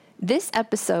This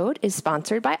episode is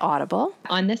sponsored by Audible.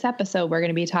 On this episode, we're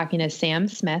going to be talking to Sam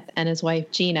Smith and his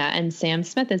wife, Gina. And Sam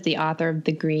Smith is the author of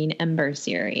the Green Ember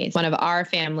series, one of our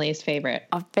family's favorite.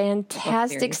 A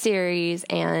fantastic series.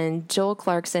 And Joel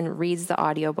Clarkson reads the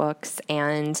audiobooks,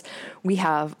 and we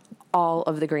have all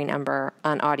of the Green Ember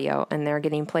on audio, and they're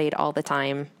getting played all the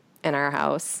time in our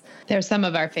house. They're some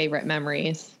of our favorite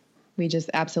memories. We just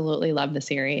absolutely love the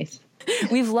series.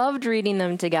 We've loved reading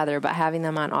them together, but having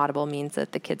them on Audible means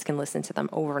that the kids can listen to them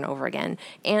over and over again,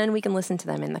 and we can listen to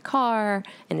them in the car,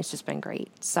 and it's just been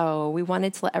great. So we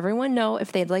wanted to let everyone know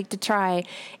if they'd like to try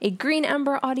a Green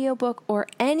Ember audiobook or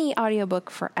any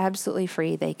audiobook for absolutely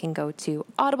free, they can go to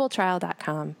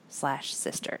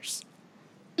audibletrial.com/sisters.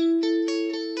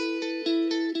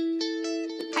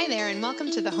 Hi there, and welcome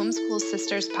to the Homeschool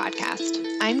Sisters podcast.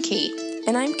 I'm Kate.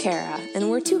 And I'm Kara,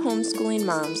 and we're two homeschooling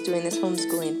moms doing this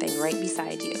homeschooling thing right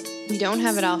beside you. We don't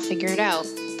have it all figured out,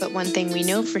 but one thing we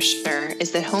know for sure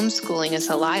is that homeschooling is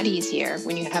a lot easier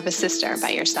when you have a sister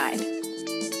by your side.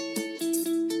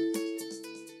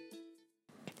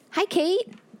 Hi,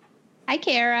 Kate. Hi,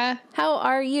 Kara. How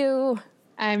are you?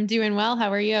 I'm doing well.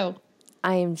 How are you?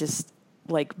 I am just,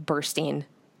 bursting.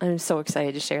 I'm so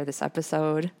excited to share this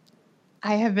episode.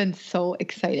 I have been so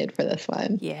excited for this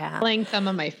one. Yeah. Telling some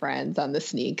of my friends on the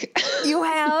sneak. You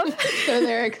have? So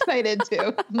they're excited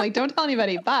too. I'm like, don't tell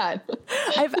anybody, but.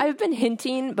 I've been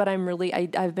hinting, but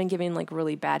I've been giving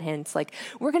really bad hints.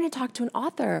 We're going to talk to an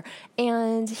author,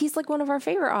 and he's one of our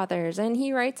favorite authors, and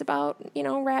he writes about,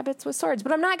 rabbits with swords.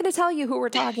 But I'm not going to tell you who we're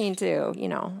talking to,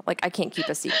 I can't keep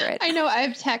a secret. I know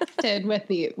I've texted with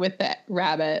the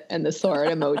rabbit and the sword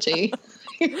emoji.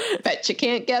 Bet you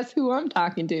can't guess who I'm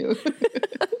talking to.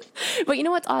 But you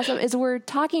know what's awesome is we're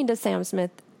talking to Sam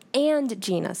Smith and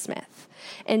Gina Smith.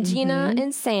 And Gina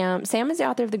and Sam is the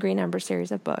author of the Green Ember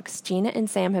series of books. Gina and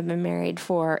Sam have been married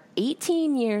for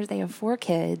 18 years. They have 4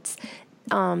 kids.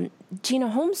 Gina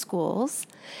homeschools.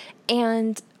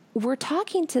 And we're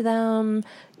talking to them,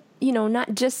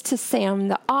 not just to Sam,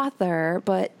 the author,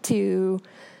 but to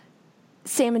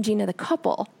Sam and Gina, the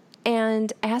couple.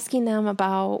 And asking them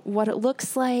about what it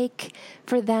looks like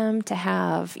for them to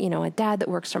have, a dad that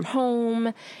works from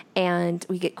home. And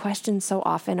we get questions so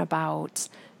often about,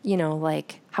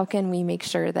 how can we make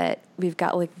sure that we've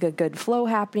got a good flow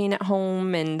happening at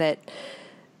home, and that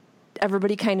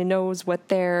everybody kind of knows what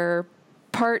their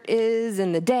part is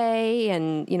in the day,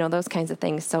 and, those kinds of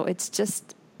things. So it's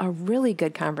just a really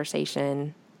good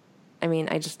conversation. I mean,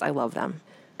 I love them.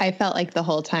 I felt like the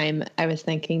whole time I was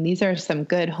thinking, these are some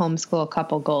good homeschool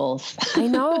couple goals. I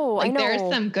know. I know. There's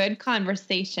some good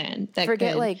conversation.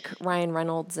 Forget Ryan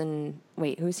Reynolds and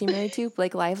who's he married to?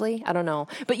 Blake Lively? I don't know.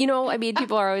 But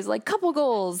people are always like couple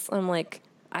goals. I'm like,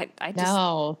 I just,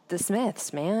 no. The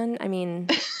Smiths, man. I mean,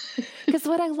 because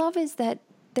what I love is that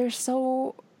they're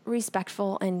so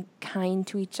respectful and kind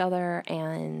to each other,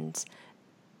 and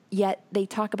yet they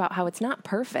talk about how it's not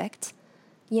perfect.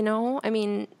 I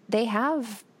mean, they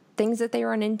have things that they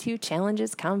run into,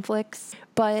 challenges, conflicts,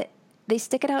 but they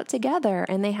stick it out together,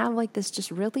 and they have this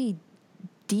just really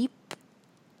deep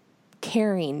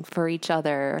caring for each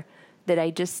other that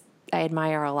I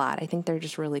admire a lot. I think they're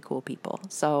just really cool people.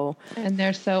 And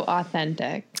they're so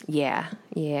authentic. Yeah.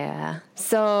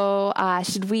 So,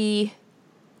 should we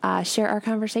share our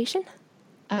conversation?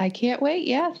 I can't wait.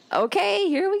 Yes. Okay,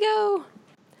 here we go.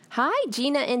 Hi,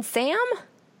 Gina and Sam.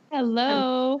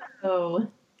 Hello. Hello.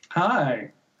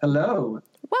 Hi. Hello.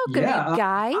 Welcome, you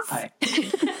guys. Hi.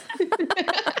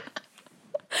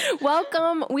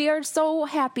 Welcome. We are so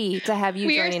happy to have you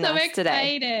joining us today. We are so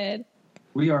excited.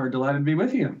 We are delighted to be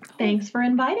with you. Thanks for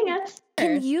inviting us.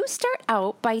 Can you start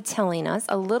out by telling us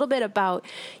a little bit about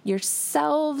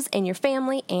yourselves and your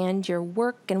family and your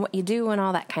work and what you do and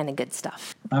all that kind of good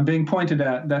stuff? I'm being pointed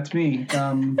at. That's me.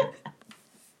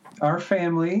 Our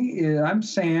family, I'm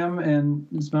Sam, and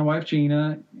this is my wife,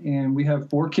 Gina, and we have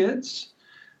 4 kids.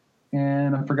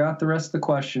 And I forgot the rest of the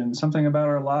question. Something about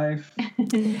our life.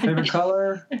 Favorite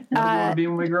color? What do we want to be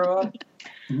when we grow up?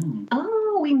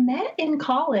 Oh, we met in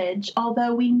college,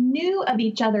 although we knew of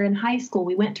each other in high school.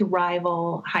 We went to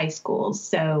rival high schools,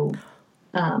 so,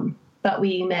 but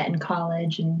we met in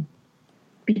college and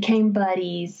became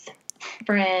buddies,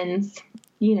 friends,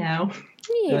 Yeah.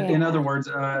 In other words,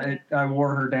 I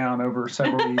wore her down over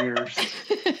several years.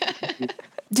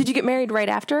 Did you get married right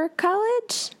after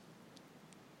college?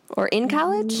 Or in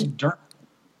college?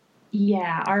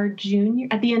 Yeah,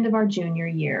 at the end of our junior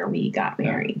year, we got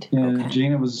married. Yeah, Okay.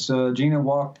 Gina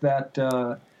walked that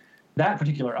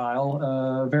particular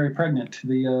aisle, very pregnant.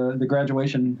 The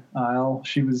graduation aisle.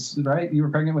 She was right. You were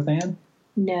pregnant with Ann?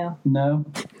 No. No.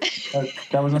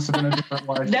 That must have been a different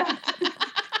wife. No.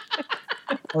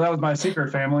 Well, that was my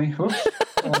secret family. Whoops.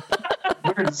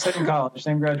 We're in the same college,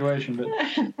 same graduation, but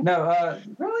no.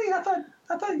 Really, I thought.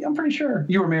 I'm pretty sure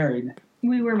you were married.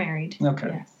 We were married.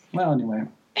 Okay. Yes. Well, anyway.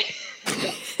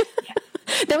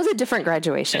 That was a different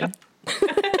graduation.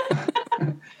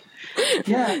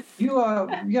 Yeah.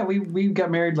 We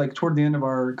got married like toward the end of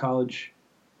our college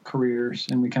careers,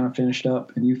 and we kind of finished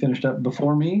up. And you finished up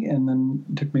before me, and then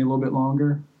it took me a little bit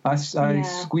longer. I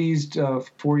squeezed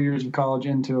 4 years of college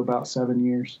into about 7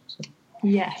 years. So.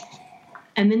 Yes.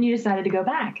 And then you decided to go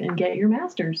back and get your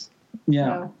master's. Yeah,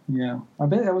 so. Yeah. I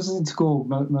bet I was in school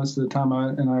most of the time,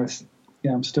 I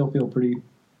still feel pretty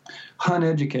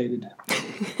uneducated.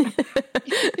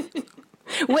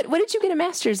 What did you get a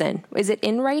master's in? Is it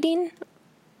in writing?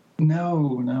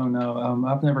 No.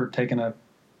 I've never taken a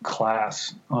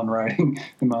class on writing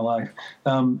in my life.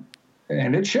 And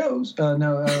it shows. My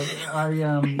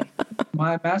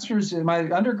master's,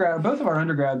 my undergrad, both of our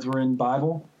undergrads were in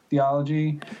Bible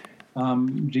theology.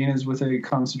 Gina's with a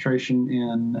concentration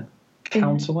in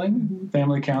counseling,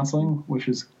 family counseling, which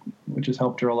has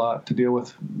helped her a lot to deal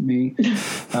with me.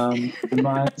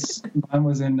 Mine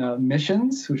was in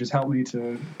missions, which has helped me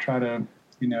to try to,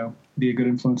 be a good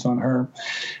influence on her.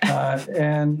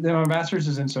 And then my master's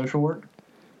is in social work.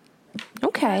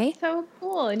 Okay. That's so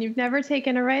cool. And you've never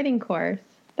taken a writing course.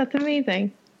 That's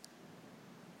amazing.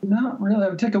 Not really. I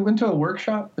went to a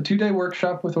workshop, a 2-day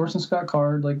workshop with Orson Scott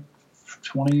Card, like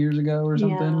 20 years ago or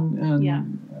something. Yeah.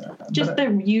 And, just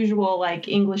the usual, like,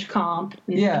 English comp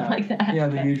and stuff like that. Yeah,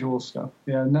 the usual stuff.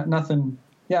 Yeah, nothing.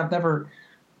 Yeah, I've never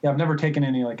taken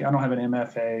any, like, I don't have an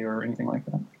MFA or anything like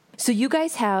that. So you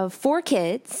guys have 4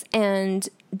 kids, and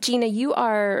Gina,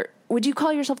 would you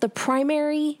call yourself the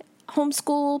primary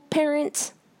homeschool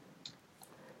parent?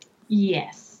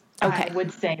 Yes. Okay. I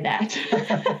would say that.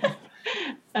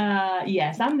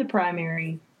 Yes, I'm the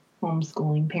primary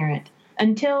homeschooling parent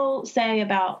until, say,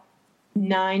 about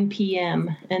 9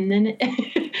 p.m. And then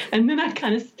I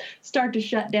kind of start to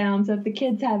shut down. So if the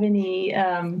kids have any,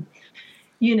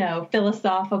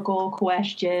 philosophical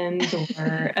questions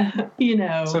or,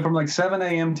 So from like 7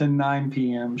 a.m. to 9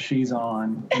 p.m. she's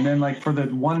on. And then like for the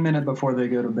 1 minute before they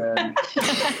go to bed.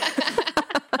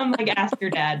 I'm like, ask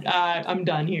your dad. I'm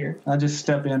done here. I just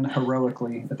step in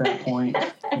heroically at that point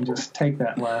and just take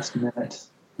that last minute.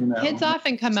 Kids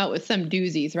often come out with some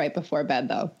doozies right before bed,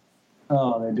 though.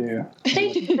 Oh, they do.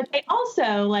 They do, but they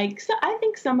also, like, so I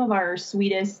think some of our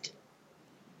sweetest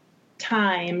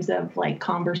times of, like,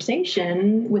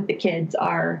 conversation with the kids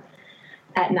are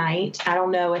at night. I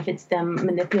don't know if it's them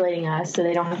manipulating us so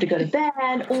they don't have to go to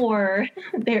bed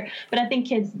but I think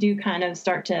kids do kind of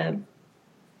start to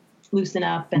loosen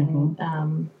up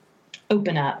and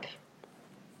open up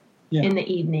in the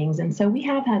evenings. And so we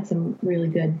have had some really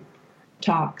good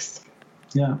talks.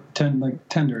 Yeah, tender.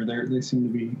 They seem to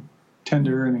be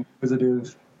tender and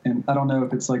inquisitive. And I don't know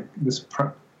if it's like this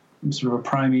sort of a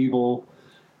primeval,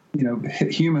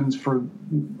 humans for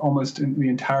almost the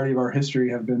entirety of our history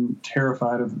have been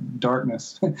terrified of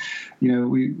darkness.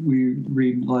 We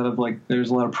read a lot of, like,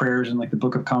 there's a lot of prayers in, like, the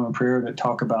Book of Common Prayer that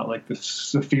talk about, like, the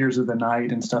fears of the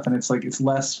night and stuff. And it's like, it's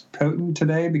less potent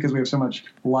today because we have so much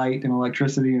light and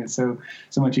electricity, and it's so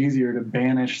much easier to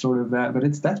banish sort of that. But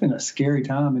that's been a scary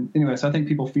time. And anyway, so I think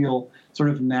people feel sort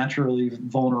of naturally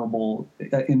vulnerable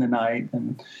in the night,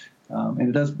 and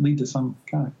it does lead to some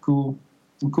kind of cool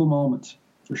moments.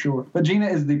 For sure. But Gina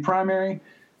is the primary,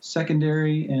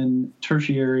 secondary, and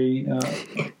tertiary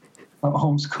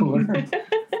homeschooler.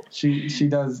 She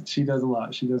does a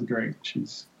lot. She does great.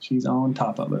 She's on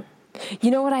top of it.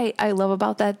 You know what I love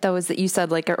about that, though, is that you said,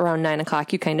 like, around 9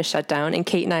 o'clock you kind of shut down, and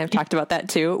Kate and I have talked about that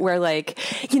too, where, like,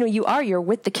 you're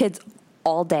with the kids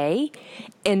all day,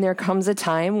 and there comes a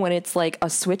time when it's like a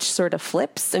switch sort of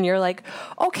flips and you're like,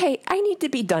 okay, I need to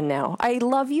be done now. I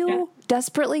love you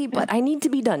desperately, but I need to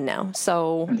be done now.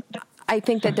 So I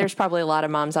think that there's probably a lot of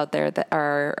moms out there that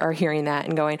are hearing that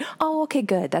and going, oh, okay,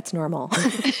 good. That's normal.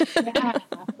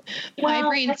 My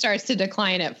brain starts to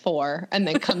decline at 4, and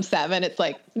then come 7. It's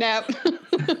like, nope.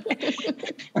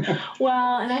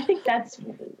 Well, and I think that's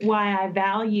why I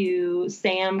value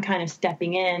Sam kind of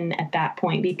stepping in at that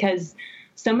point, because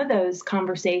some of those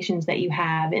conversations that you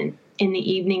have in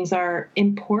the evenings are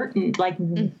important, like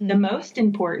the most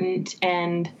important.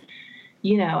 And,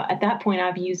 at that point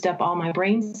I've used up all my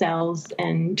brain cells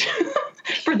and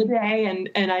for the day,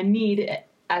 and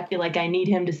I feel like I need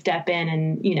him to step in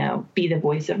and, be the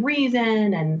voice of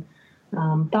reason and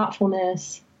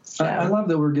thoughtfulness. So. I love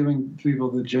that we're giving people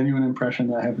the genuine impression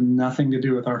that I have nothing to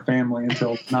do with our family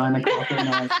until 9 o'clock at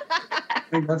night. I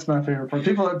think that's my favorite part.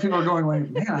 People are going like,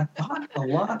 man, I thought a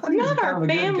lot. Not our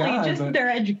family, just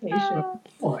their education.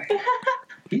 Boy.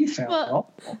 sounds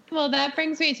awful. Well, that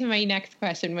brings me to my next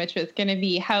question, which was going to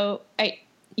be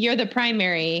you're the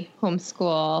primary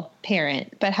homeschool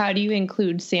parent, but how do you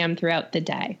include Sam throughout the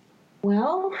day?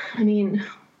 Well, I mean,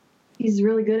 he's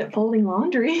really good at folding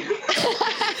laundry.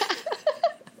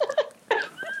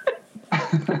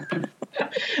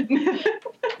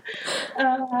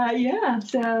 Yeah.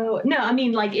 So, no, I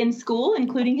mean, like in school,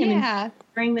 including him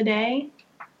during the day.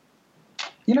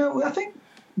 I think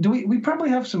we probably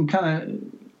have some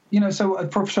kind of, so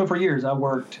for years I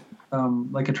worked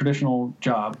like a traditional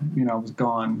job. I was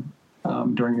gone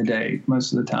during the day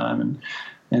most of the time,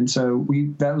 and so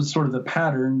that was sort of the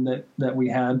pattern that we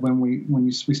had when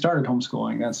we started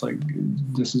homeschooling. That's like,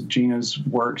 this is Gina's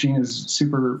work. Gina's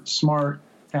super smart,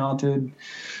 talented,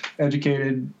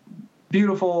 educated,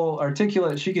 beautiful,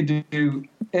 articulate. She could do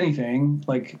anything.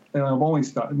 Like, I've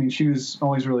always thought, she was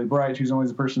always really bright. She was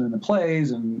always a person in the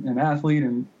plays and an athlete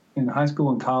and in high school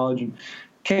and college and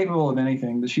capable of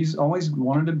anything. But she's always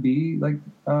wanted to be like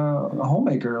a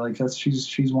homemaker. Like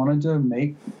she's wanted to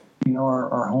make,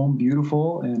 our home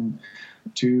beautiful and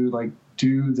to like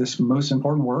do this most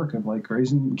important work of like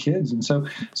raising kids. And so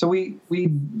we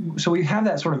have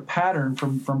that sort of pattern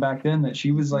from back then that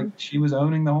she was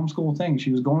owning the homeschool thing.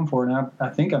 She was going for it. And I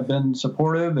think I've been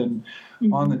supportive and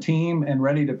on the team and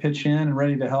ready to pitch in and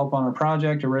ready to help on a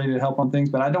project or ready to help on things.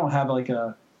 But I don't have like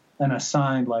an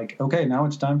assigned, like, okay, now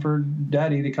it's time for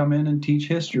Daddy to come in and teach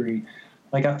history.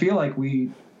 Like, I feel like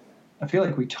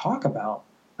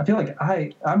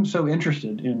I'm so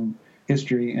interested in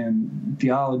history and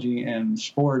theology and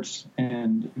sports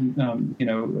and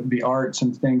the arts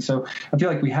and things. So I feel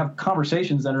like we have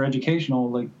conversations that are educational,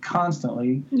 like,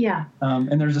 constantly. Yeah.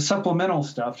 And there's a supplemental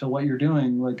stuff to what you're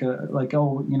doing,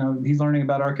 he's learning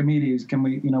about Archimedes. Can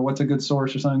we, what's a good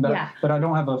source or something? But I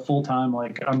don't have a full time,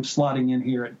 like, I'm slotting in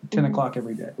here at 10 o'clock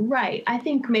every day. Right. I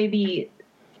think maybe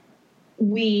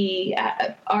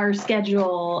our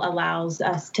schedule allows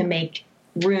us to make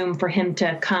room for him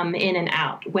to come in and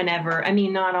out whenever. I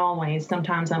mean, not always.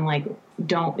 Sometimes I'm like,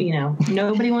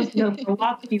 nobody wants to go for a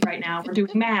walk with you right now. We're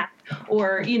doing math,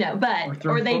 or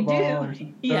they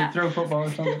do. Throw football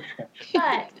or something.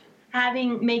 But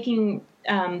making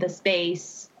the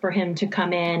space for him to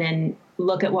come in and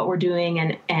look at what we're doing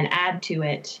and add to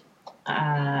it,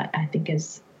 I think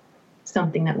is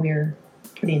something that we're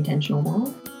pretty intentional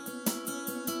about.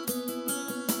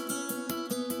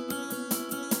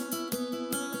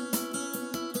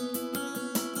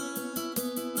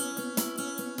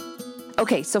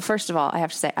 Okay, so first of all, I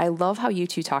have to say, I love how you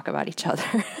two talk about each other.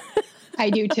 I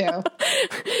do too.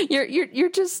 You're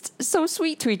just so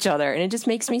sweet to each other, and it just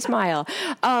makes me smile.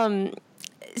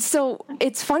 So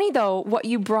it's funny though, what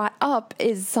you brought up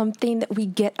is something that we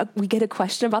get a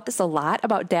question about this a lot,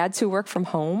 about dads who work from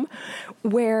home,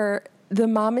 where the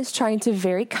mom is trying to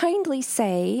very kindly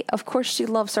say, of course she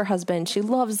loves her husband, she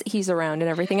loves he's around and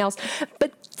everything else,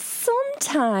 but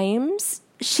sometimes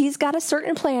she's got a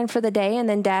certain plan for the day, and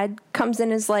then dad comes in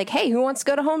and is like, hey, who wants to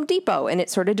go to Home Depot? And it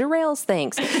sort of derails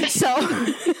things.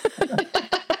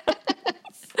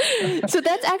 So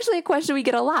that's actually a question we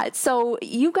get a lot. So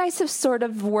you guys have sort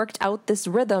of worked out this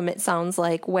rhythm, it sounds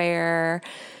like, where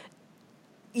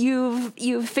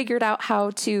you've figured out how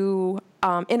to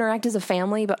interact as a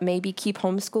family, but maybe keep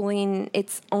homeschooling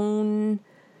its own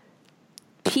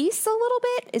piece a little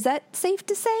bit. Is that safe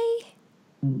to say?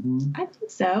 Mm-hmm. I think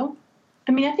so.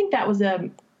 I mean, I think that was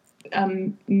a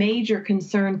major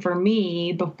concern for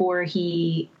me before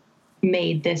he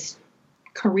made this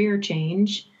career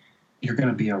change. You're going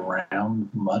to be around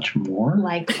much more?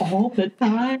 Like all the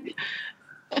time?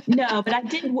 No, but I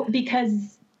did,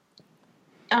 because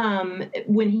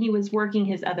when he was working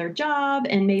his other job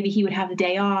and maybe he would have the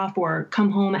day off or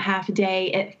come home a half a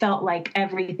day, it felt like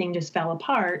everything just fell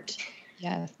apart.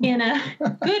 Yes. In a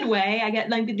good way. I get,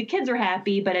 like, the kids were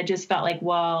happy, but it just felt like,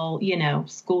 well,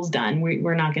 school's done.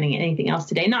 We're not going to get anything else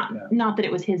today. Not that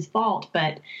it was his fault,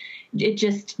 but it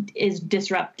just is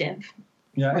disruptive.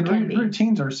 Yeah, and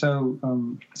routines are so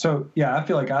I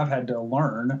feel like I've had to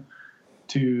learn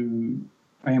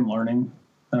I am learning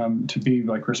to be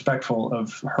like respectful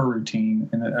of her routine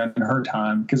and her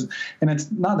time, and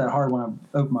it's not that hard when I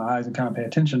open my eyes and kind of pay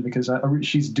attention, because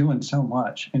she's doing so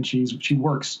much, and she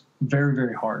works very,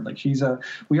 very hard. Like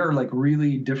we are like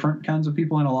really different kinds of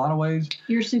people in a lot of ways.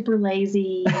 You're super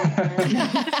lazy.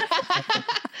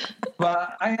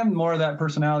 Well, I am more of that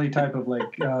personality type of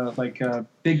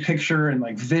big picture and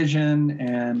like vision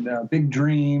and big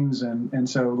dreams, and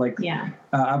so like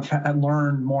I've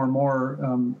learned more and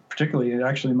more, particularly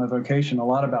actually in my vocation, a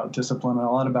lot about discipline and a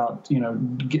lot about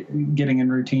getting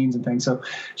in routines and things. So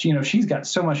she's got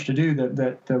so much to do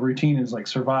that the routine is like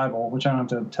survival, which I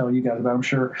don't have to tell you guys about, I'm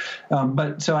sure.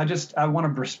 But so I want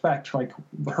to respect like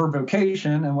her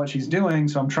vocation and what she's doing.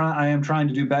 So I am trying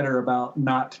to do better about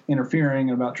not interfering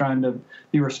and about trying to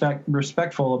be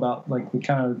respectful about like the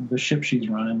kind of the ship she's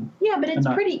running. Yeah, but it's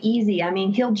pretty easy. I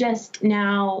mean, he'll just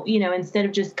now, instead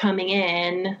of just coming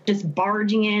in, just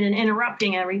barging in and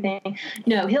interrupting everything,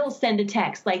 no, he'll send a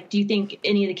text like, do you think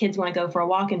any of the kids want to go for a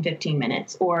walk in 15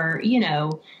 minutes? Or,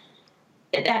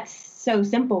 that's so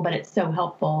simple, but it's so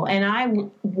helpful. And I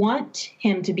want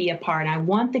him to be a part. I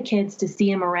want the kids to see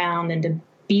him around and to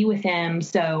be with him.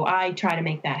 So I try to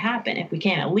make that happen. If we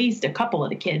can, at least a couple of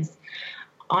the kids.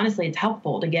 Honestly, it's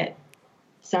helpful to get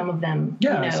some of them,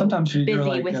 sometimes busy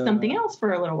like, with something else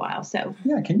for a little while. So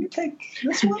can you take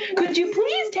this one? Could you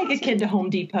please take a kid to Home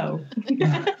Depot?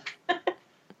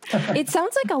 It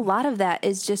sounds like a lot of that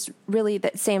is just really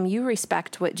that, Sam, you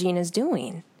respect what Gina's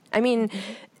doing. I mean,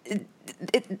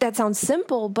 that sounds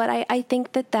simple, but I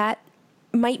think that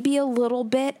might be a little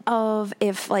bit of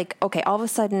if like, okay, all of a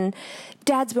sudden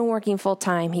dad's been working full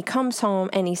time. He comes home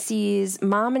and he sees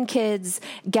mom and kids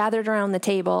gathered around the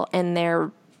table and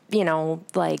they're,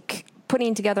 like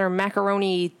putting together a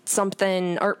macaroni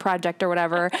something art project or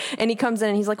whatever. And he comes in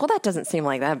and he's like, well, that doesn't seem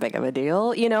like that big of a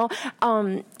deal.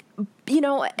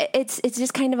 It's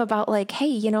just kind of about like,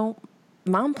 hey,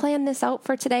 mom planned this out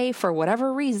for today for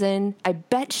whatever reason. I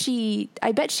bet she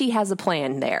has a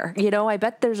plan there. I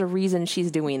bet there's a reason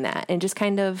she's doing that. And just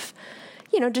kind of,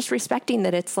 just respecting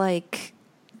that it's like,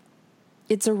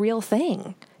 it's a real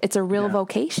thing. It's a real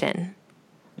vocation.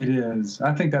 It is.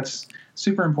 I think that's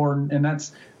super important. And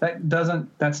that's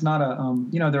not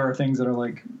a, there are things that are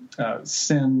like,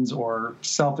 sins or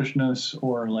selfishness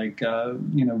or like,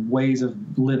 ways of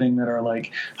living that are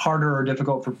like harder or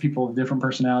difficult for people with different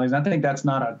personalities. And I think that's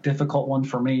not a difficult one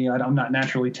for me. I'm not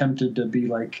naturally tempted to be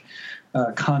like,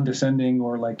 condescending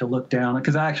or like to look down,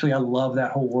 because I love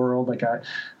that whole world. Like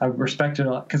I respect it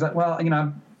because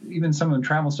even some of the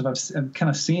travel stuff I've kind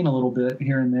of seen a little bit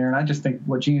here and there. And I just think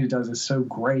what Gina does is so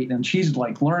great. And she's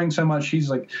like learning so much.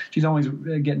 She's always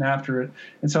getting after it.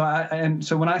 And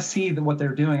so when I see what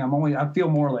they're doing, I feel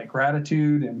more like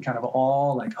gratitude and kind of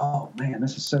awe, like, oh man,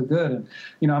 this is so good.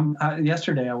 And,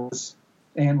 yesterday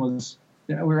Gina was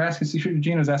asking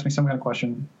me some kind of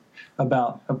question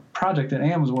about a project that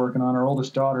Anne was working on, our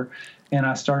oldest daughter. And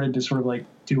I started to sort of like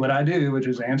do what I do, which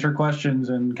is answer questions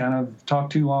and kind of talk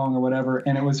too long or whatever.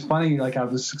 And it was funny, like I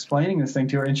was explaining this thing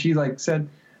to her and she like said,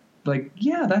 like,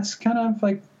 yeah, that's kind of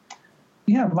like,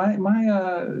 yeah,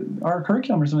 our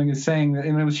curriculum or something is saying that,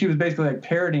 and she was basically like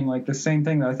parroting like the same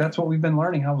thing. Like, that's what we've been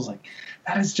learning. I was like,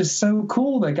 that is just so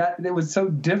cool. Like it was so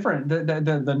different.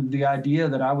 The idea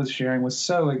that I was sharing was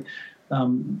so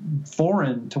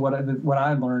foreign to what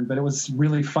I learned, but it was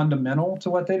really fundamental to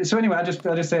what they did. So anyway, I just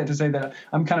say it to say that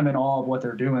I'm kind of in awe of what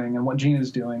they're doing and what Gina's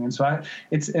doing. And so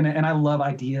I love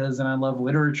ideas and I love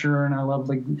literature and I love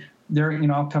like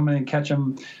I'll come in and catch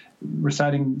them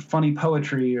reciting funny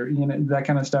poetry or that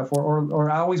kind of stuff,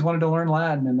 or I always wanted to learn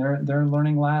Latin, and they're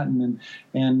learning Latin,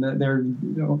 and they're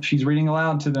she's reading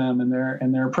aloud to them, and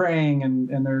they're praying,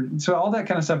 and they're, so all that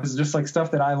kind of stuff is just like stuff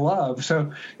that I love.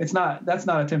 So that's not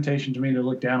a temptation to me to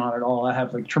look down on at all. I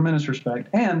have like tremendous respect,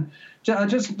 and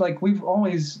just like we've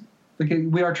always, like,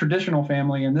 we are a traditional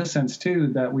family in this sense too,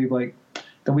 that we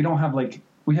don't have like,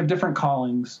 we have different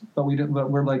callings, but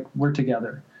we're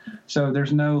together. So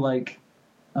there's no like,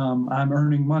 I'm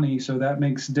earning money, so that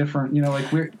makes different,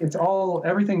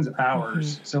 everything's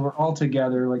ours. Mm-hmm. So we're all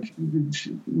together. Like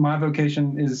my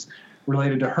vocation is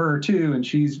related to her too, and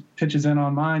she's pitches in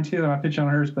on mine too, and I pitch on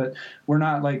hers, but we're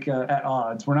not like at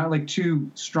odds. We're not like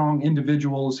two strong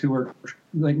individuals who are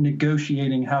like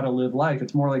negotiating how to live life.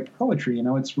 It's more like poetry,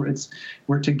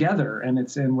 we're together, and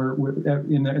we're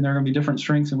and there are going to be different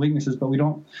strengths and weaknesses, but we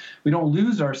don't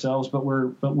lose ourselves, but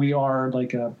we are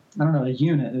like a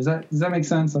unit. Does that make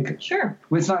sense? Like, sure.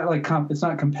 It's not like it's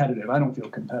not competitive. I don't feel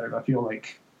competitive. I feel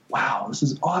like, wow, this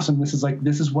is awesome. This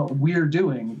is what we're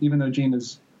doing, even though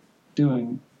Gina's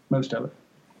doing most of it.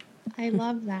 I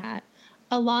love that.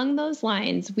 Along those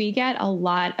lines, we get a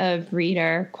lot of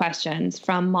reader questions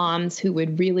from moms who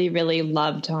would really, really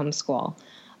love to homeschool,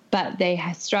 but they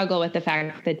struggle with the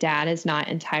fact that dad is not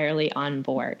entirely on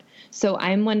board. So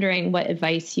I'm wondering what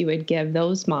advice you would give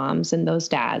those moms and those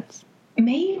dads.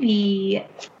 Maybe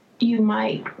you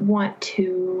might want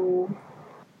to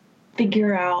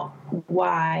figure out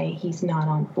why he's not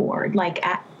on board. Like,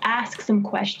 ask some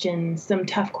questions, some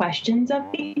tough questions of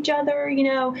each other. You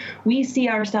know, we see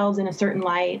ourselves in a certain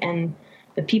light, and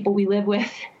the people we live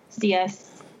with see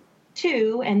us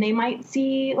too, and they might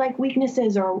see like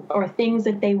weaknesses or things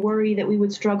that they worry that we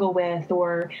would struggle with,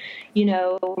 or, you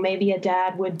know, maybe a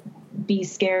dad would be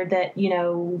scared that, you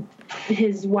know,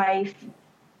 his wife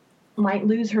might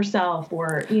lose herself,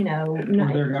 or, you know, or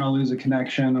they're going to lose a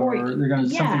connection, or they're going to,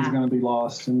 something's going to be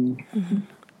lost. And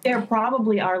there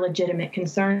probably are legitimate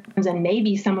concerns, and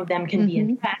maybe some of them can be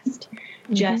addressed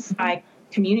just by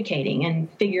communicating and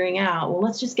figuring out, well,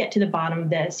 let's just get to the bottom of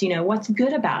this. You know, what's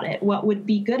good about it? What would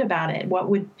be good about it? What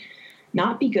would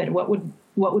not be good? What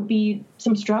would be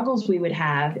some struggles we would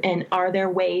have? And are there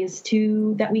ways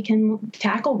that we can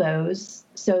tackle those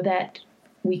so that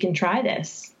we can try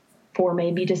this? Or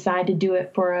maybe decide to do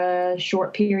it for a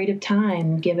short period of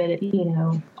time, give it, you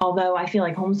know, although I feel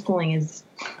like homeschooling is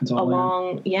it's a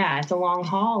long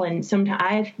haul. And sometimes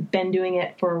I've been doing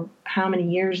it for how many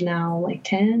years now, like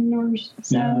 10 or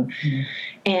so. Yeah.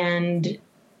 And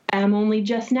I'm only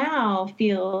just now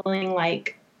feeling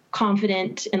like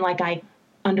confident and like I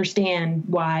understand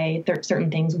why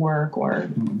certain things work. Or,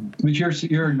 but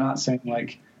you're not saying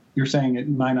like, you're saying it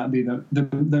might not be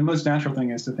the most natural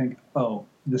thing is to think, oh,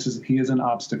 he is an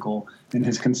obstacle and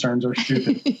his concerns are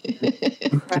stupid.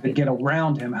 To get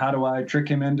around him, how do I trick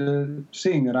him into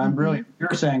seeing that I'm brilliant?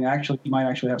 You're saying actually he might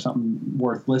actually have something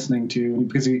worth listening to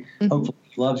because he hopefully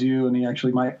loves you and he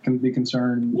actually can be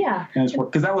concerned. Yeah. And it's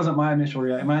because that wasn't my initial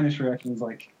reaction. My initial reaction was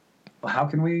like, well, how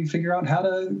can we figure out how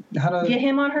to get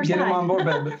him on her side? Get him on board.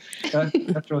 But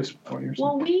that's really what you're saying.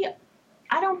 Well,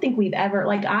 I don't think we've ever,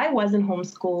 like, I wasn't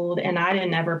homeschooled and I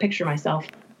didn't ever picture myself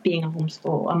being a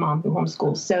mom who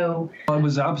homeschools. So well, it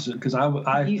was the opposite because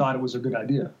I thought it was a good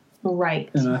idea. Right.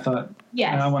 And I thought,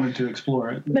 yes. And I wanted to explore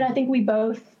it. But I think we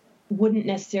both wouldn't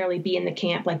necessarily be in the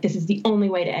camp, like, this is the only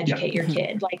way to educate your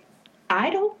kid. Like, I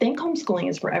don't think homeschooling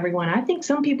is for everyone. I think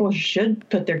some people should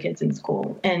put their kids in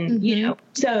school. And, you know,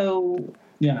 so.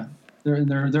 Yeah.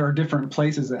 There are different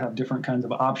places that have different kinds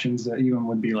of options that even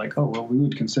would be like, oh, well, we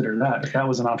would consider that if that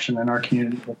was an option in our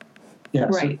community. But yeah,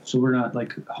 right. So we're not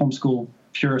like homeschool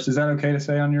purists. Is that okay to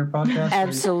say on your podcast?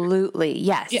 Absolutely.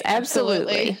 Yes, yeah,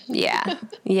 absolutely. Yeah.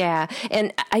 Yeah.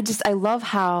 And I love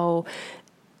how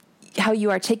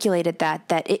you articulated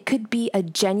that it could be a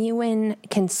genuine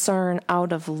concern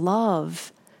out of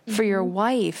love for your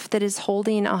wife that is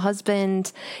holding a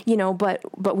husband, you know, but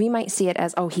we might see it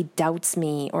as, oh, he doubts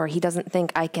me, or he doesn't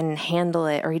think I can handle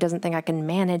it, or he doesn't think I can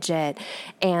manage it.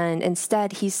 And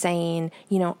instead he's saying,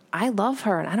 you know, I love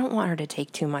her and I don't want her to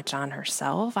take too much on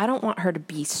herself. I don't want her to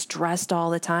be stressed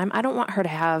all the time. I don't want her to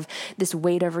have this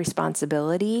weight of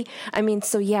responsibility. I mean,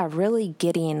 so yeah, really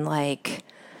getting like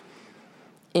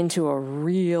into a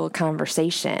real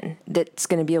conversation that's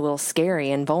going to be a little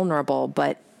scary and vulnerable,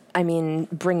 but I mean,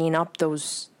 bringing up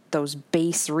those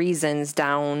base reasons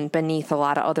down beneath a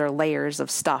lot of other layers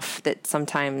of stuff that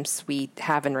sometimes we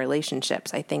have in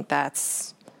relationships. I think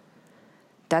that's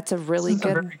a really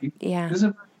good. This is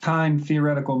a kind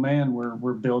theoretical man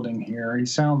we're building here. He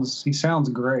sounds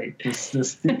great.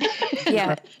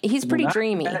 Yeah, he's pretty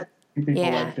dreamy.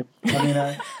 Yeah. Like I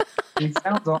mean, he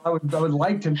sounds. I would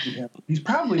like to meet him. He's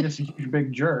probably just a huge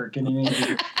big jerk, and he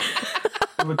needs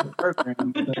with the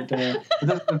program, but this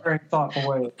is a very thoughtful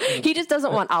way. He just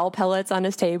doesn't want owl pellets on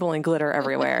his table and glitter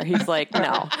everywhere. He's like,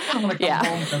 no.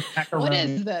 What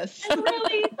is this? And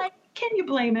really, like, can you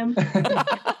blame him?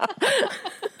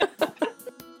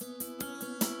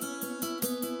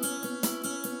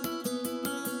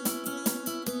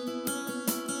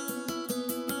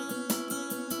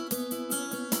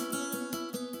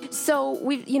 So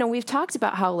we've talked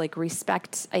about how like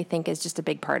respect, I think, is just a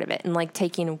big part of it, and like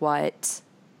taking what,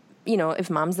 you know, if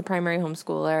mom's the primary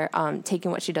homeschooler, taking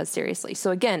what she does seriously.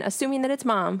 So again, assuming that it's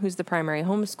mom who's the primary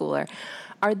homeschooler,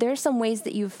 are there some ways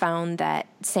that you've found that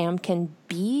Sam can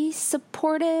be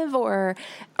supportive, or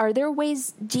are there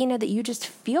ways, Gina, that you just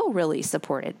feel really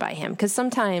supported by him? Because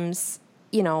sometimes,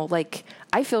 you know, like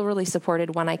I feel really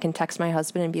supported when I can text my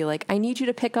husband and be like, I need you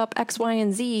to pick up X, Y,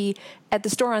 and Z at the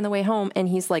store on the way home. And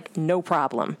he's like, no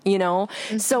problem, you know?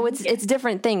 Mm-hmm. So it's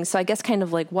different things. So I guess kind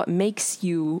of like what makes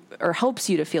you or helps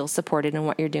you to feel supported in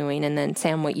what you're doing. And then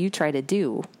Sam, what you try to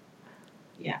do.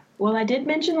 Yeah. Well, I did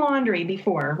mention laundry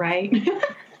before, right?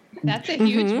 That's a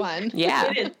huge one.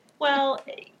 Yeah. It is. Well,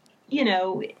 you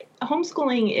know,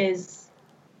 homeschooling is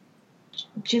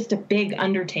just a big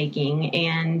undertaking,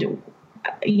 and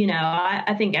you know,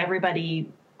 I think everybody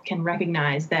can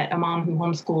recognize that a mom who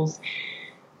homeschools,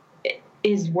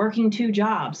 is working 2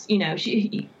 jobs.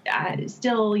 She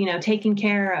still, taking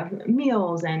care of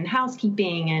meals and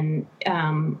housekeeping,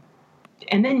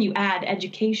 and then you add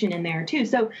education in there too.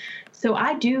 So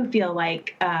I do feel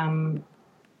like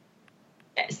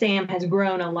Sam has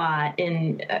grown a lot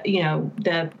in,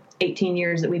 the 18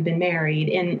 years that we've been married,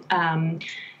 and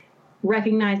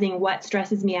recognizing what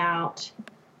stresses me out,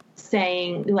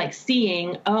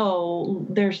 seeing, oh,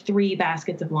 there's 3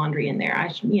 baskets of laundry in there.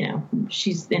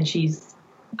 She's,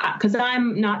 because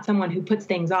I'm not someone who puts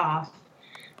things off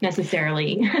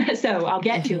necessarily. So I'll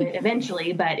get to it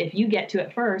eventually, but if you get to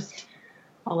it first,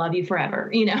 I'll love you forever,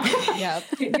 Yep.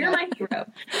 You're my hero.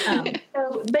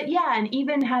 But yeah, and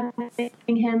even having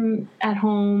him at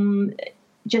home,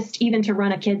 just even to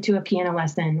run a kid to a piano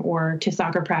lesson or to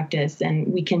soccer practice,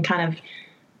 and we can kind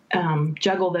of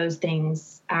juggle those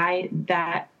things.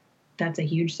 That's a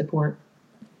huge support.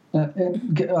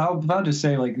 And I'll just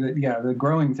say, the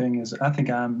growing thing is, I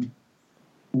think I'm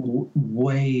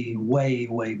way, way,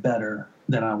 way better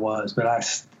than I was, but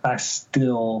I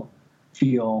still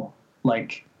feel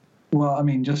like, well, I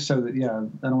mean, just so that, we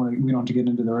don't have to get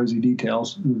into the rosy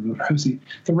details.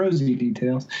 The rosy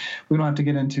details. We don't have to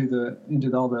get into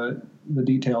all the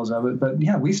details of it. But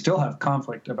yeah, we still have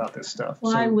conflict about this stuff.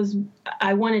 Well, I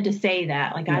wanted to say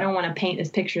that, I don't want to paint this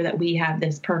picture that we have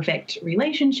this perfect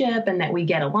relationship and that we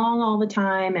get along all the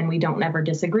time and we don't ever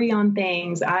disagree on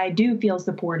things. I do feel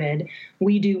supported.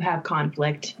 We do have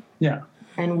conflict. Yeah.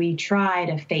 And we try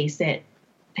to face it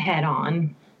head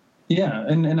on. Yeah,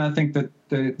 and I think that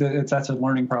that's a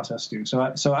learning process too. So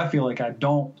I feel like I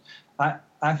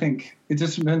think it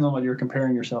just depends on what you're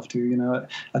comparing yourself to.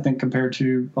 I think compared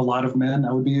to a lot of men,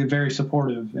 I would be very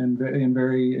supportive and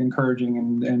very encouraging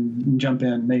and jump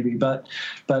in maybe. But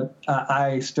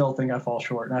I still think I fall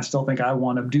short, and I still think I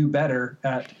want to do better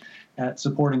at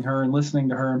supporting her and listening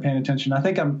to her and paying attention. I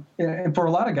think and for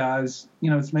a lot of guys,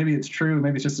 maybe it's true,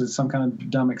 maybe it's just some kind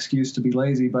of dumb excuse to be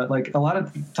lazy, but a lot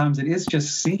of times it is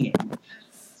just seeing.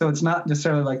 So it's not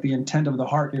necessarily the intent of the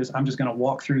heart is I'm just going to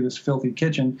walk through this filthy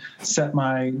kitchen, set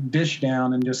my dish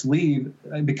down and just leave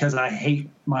because I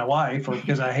hate my wife or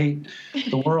because I hate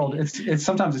the world. It's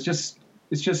sometimes it's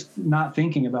just not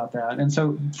thinking about that. And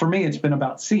so for me, it's been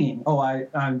about seeing, I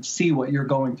see what you're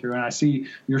going through and I see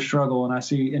your struggle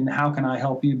and how can I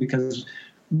help you? Because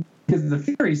the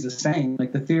theory is the same.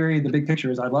 The big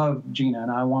picture is I love Gina and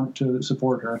I want to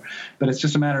support her, but it's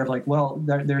just a matter of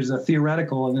there's a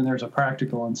theoretical and then there's a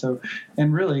practical. And so,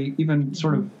 and really even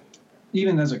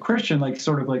as a Christian,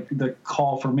 the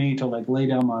call for me to lay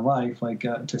down my life,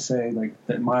 to say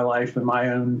that my life and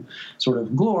my own sort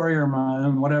of glory or my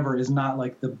own whatever is not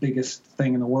the biggest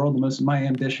thing in the world, my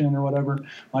ambition or whatever,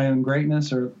 my own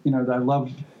greatness, or, I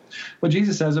love what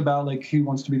Jesus says about who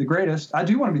wants to be the greatest. I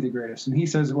do want to be the greatest. And he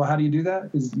says, well, how do you do that?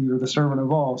 Is you're the servant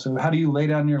of all. So how do you lay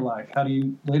down your life? How do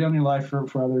you lay down your life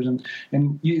for others?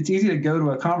 It's easy to go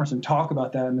to a conference and talk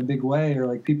about that in a big way,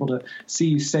 or people to see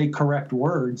you say correct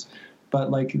words.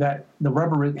 But the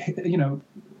rubber,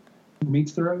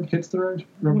 meets the road, hits the road.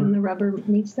 When the rubber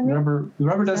meets the road? The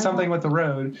rubber does something with the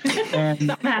road. And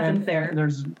something happens there.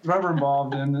 There's rubber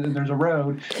involved and there's a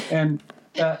road.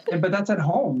 But that's at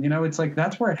home, it's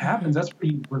that's where it happens. That's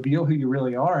where you reveal who you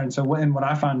really are. And so what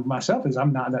I find myself is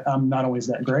I'm not always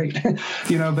that great,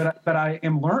 but I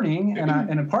am learning,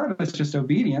 and a part of it's just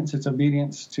obedience. It's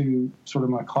obedience to sort of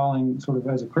my calling, sort of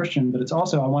as a Christian. But it's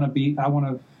also I want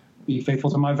to be faithful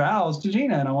to my vows to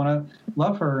Gina, and I want to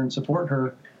love her and support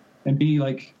her, and be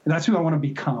that's who I want to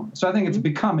become. So I think it's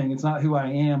becoming. It's not who I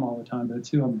am all the time, but it's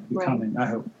who I'm becoming. Right.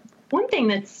 I hope. One thing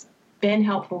that's been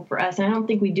helpful for us, and I don't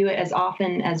think we do it as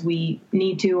often as we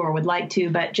need to or would like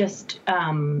to, but just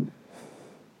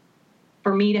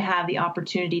for me to have the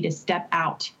opportunity to step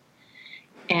out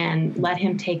and let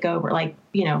him take over,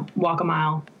 walk a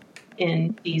mile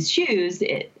in these shoes.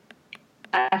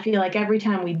 I feel like every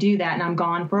time we do that and I'm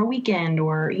gone for a weekend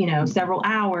or, several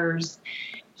hours,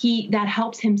 that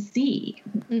helps him see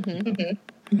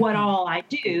what all I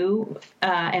do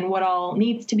and what all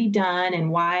needs to be done and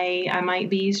why I might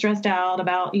be stressed out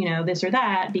about, this or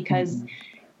that, because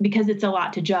it's a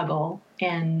lot to juggle.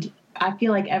 And I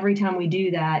feel like every time we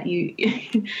do that,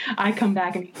 I come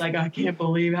back and he's like, I can't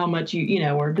believe how much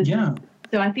or this. Yeah.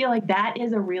 So I feel like that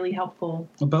is a really helpful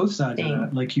both sides thing.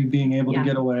 Of that, you being able to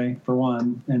get away for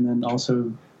one, and then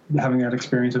also having that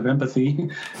experience of empathy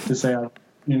to say,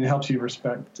 it helps you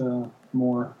respect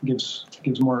more, gives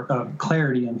more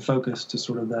clarity and focus to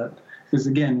sort of that. Because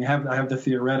again, I have the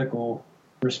theoretical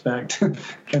respect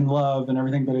and love and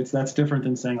everything, but that's different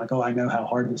than saying I know how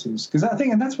hard this is. Because I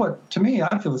think, and that's what, to me,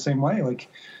 I feel the same way,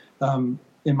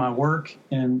 in my work,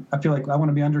 and I feel like I want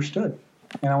to be understood.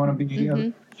 and I want to be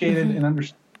appreciated and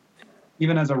understood.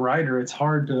 Even as a writer, it's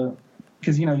hard to,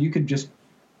 because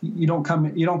you don't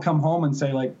come home and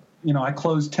say like, I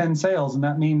closed 10 sales and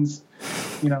that means,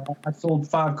 I sold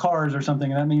 5 cars or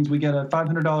something, and that means we get a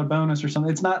 $500 bonus or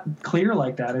something. It's not clear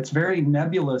like that. It's very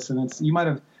nebulous, and you might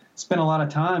have spent a lot of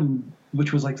time,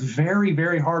 which was like very,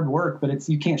 very hard work, but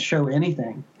you can't show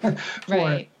anything for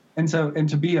right. it. And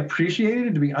to be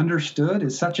appreciated, to be understood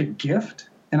is such a gift.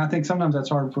 And I think sometimes that's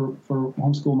hard for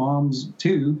homeschool moms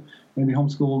too, maybe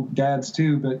homeschool dads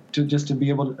too, but to be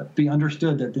able to be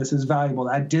understood that this is valuable,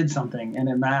 that I did something and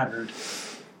it mattered.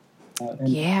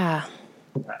 Yeah.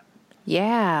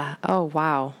 Yeah. Oh,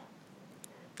 wow.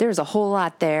 There was a whole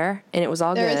lot there, and it was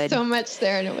all good. There was so much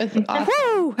there, and it was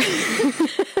awesome.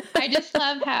 I just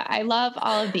love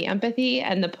all of the empathy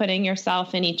and the putting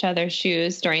yourself in each other's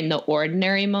shoes during the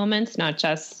ordinary moments, not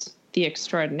just the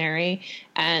extraordinary.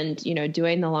 And,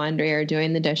 doing the laundry or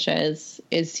doing the dishes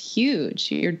is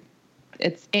huge.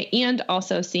 And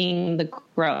also seeing the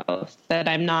growth that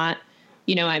I'm not,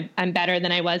 I'm better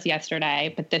than I was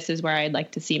yesterday, but this is where I'd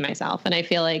like to see myself. And I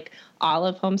feel like all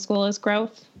of homeschool is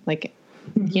growth. Like,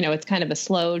 it's kind of a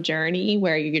slow journey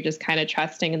where you're just kind of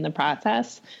trusting in the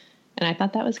process. And I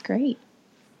thought that was great.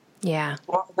 Yeah.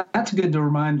 Well, that's good to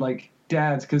remind like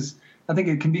dads, because I think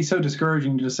it can be so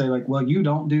discouraging to just say like, well, you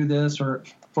don't do this, or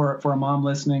for a mom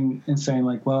listening and saying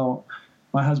like, well,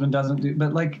 my husband doesn't do,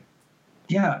 but like,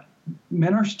 yeah,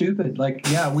 men are stupid. Like,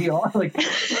 yeah, we are like,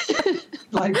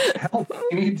 like help.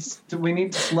 We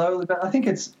need to slowly, but I think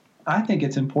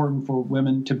it's important for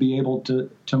women to be able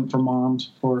for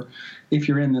moms, if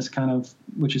you're in this kind of,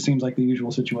 which it seems like the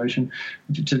usual situation,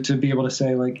 to be able to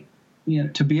say like,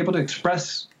 to be able to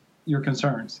express your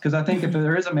concerns. Because I think if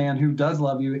there is a man who does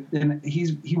love you, then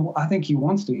I think he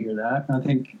wants to hear that.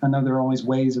 I know there are always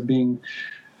ways of being,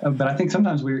 but I think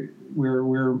sometimes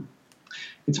we're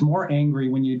it's more angry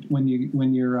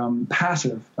when you're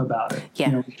passive about it.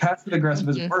 Yeah. Passive aggressive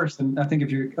is worse. And I think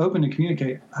if you're open to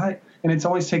communicate, and it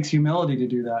always takes humility to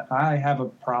do that. I have a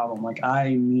problem. Like I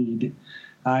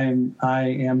am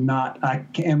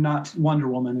not Wonder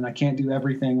Woman, and I can't do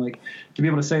everything. Like to be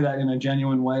able to say that in a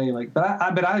genuine way. Like, but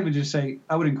I would just say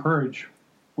I would encourage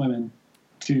women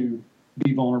to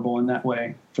be vulnerable in that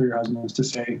way for your husbands, to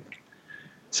say.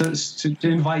 So to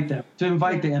invite them, to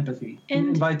invite the empathy, and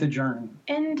invite the journey.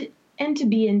 And to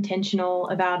be intentional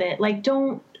about it. Like,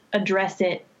 don't address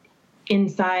it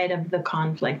inside of the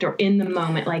conflict or in the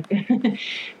moment. Like,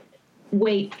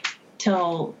 wait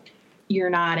till you're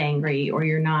not angry or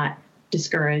you're not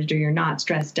discouraged or you're not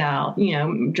stressed out.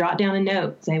 Jot down a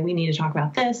note, say, we need to talk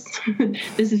about this.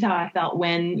 This is how I felt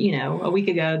when, a week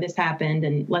ago this happened,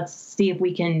 and let's see if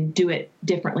we can do it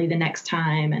differently the next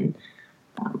time. And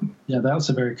yeah, that was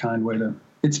a very kind way to.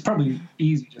 It's probably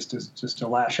easy just to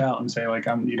lash out and say like,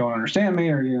 you don't understand me,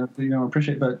 or you don't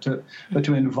appreciate, but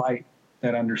to invite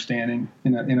that understanding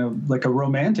in a like a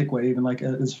romantic way, even like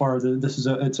as far as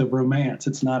it's a romance.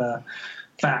 It's not a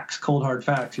facts, cold hard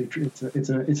facts.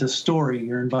 It's a story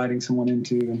you're inviting someone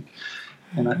into,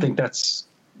 and I think that's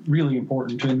really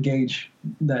important to engage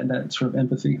that sort of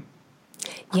empathy.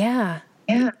 Yeah.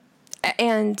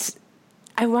 And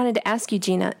I wanted to ask you,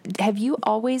 Gina, have you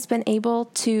always been able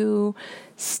to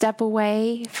step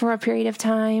away for a period of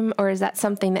time, or is that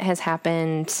something that has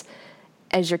happened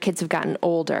as your kids have gotten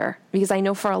older? Because I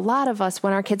know for a lot of us,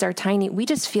 when our kids are tiny, we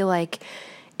just feel like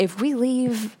if we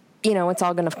leave, it's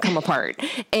all going to come apart.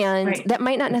 And right. That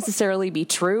might not necessarily be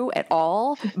true at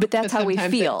all, but that's how we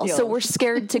feel. So we're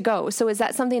scared to go. So is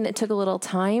that something that took a little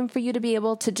time for you to be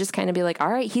able to just kind of be like, all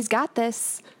right, he's got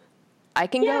this. I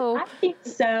can go. I think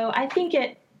so. I think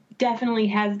it definitely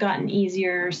has gotten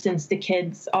easier since the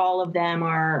kids, all of them,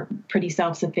 are pretty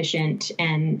self-sufficient.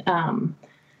 And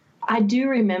I do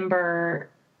remember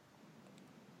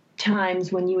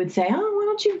times when you would say, oh, why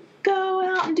don't you go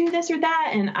out and do this or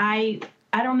that? And I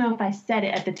don't know if I said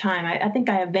it at the time. I think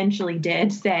I eventually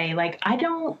did say, like, I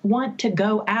don't want to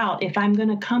go out if I'm going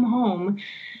to come home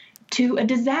to a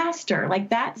disaster.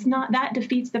 Like, that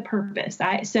defeats the purpose.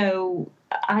 So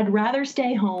I'd rather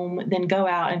stay home than go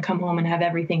out and come home and have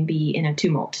everything be in a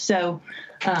tumult. So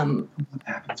what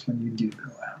happens when you do go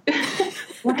out?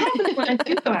 What happens when I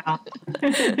do go out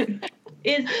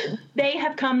is they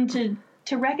have come to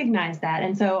recognize that.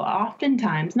 And so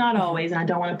oftentimes, not always, and I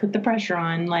don't want to put the pressure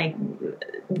on, like,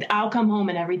 I'll come home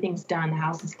and everything's done. The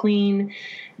house is clean.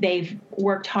 They've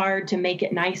worked hard to make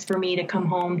it nice for me to come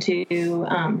home to.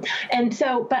 And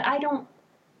so, but I don't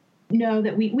know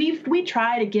that we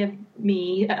try to give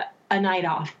me a night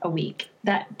off a week.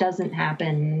 That doesn't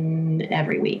happen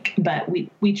every week, but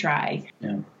we try.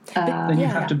 Yeah. And you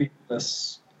have to be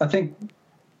this. I think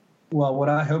well, what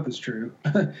I hope is true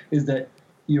is that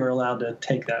you are allowed to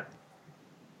take that.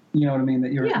 You know what I mean?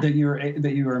 That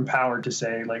you're empowered to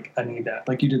say, like, I need that.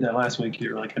 Like you did that last week.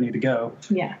 You're like, I need to go.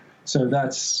 Yeah. So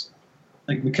that's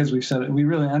like, because we've said it,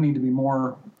 I need to be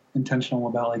more intentional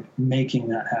about like making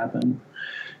that happen.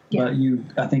 Yeah.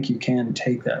 But I think you can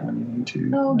take that when you need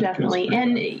to. Oh, definitely.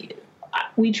 And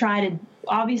we try to,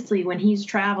 obviously when he's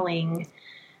traveling,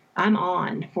 I'm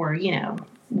on for,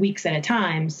 weeks at a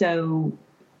time. So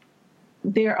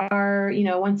there are,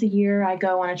 once a year I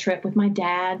go on a trip with my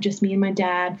dad, just me and my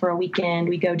dad for a weekend.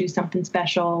 We go do something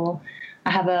special.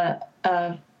 I have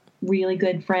a really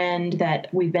good friend that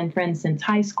we've been friends since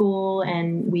high school,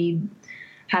 and we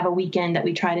have a weekend that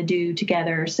we try to do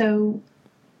together. So,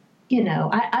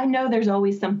 I know there's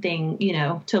always something,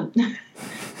 to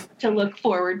to look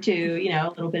forward to, a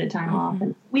little bit of time off,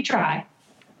 and we try.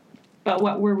 But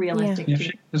what we're realistic to.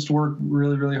 She just worked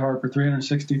really, really hard for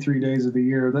 363 days of the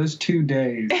year. Those 2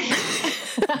 days.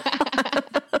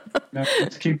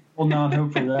 Let's keep holding on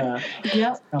hope for that.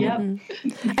 Yep.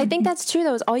 I think that's true,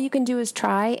 though, is all you can do is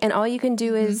try, and all you can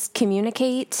do is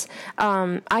communicate.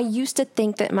 I used to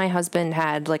think that my husband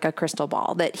had like a crystal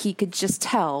ball, that he could just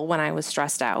tell when I was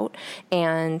stressed out.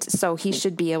 And so he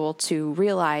should be able to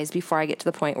realize before I get to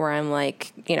the point where I'm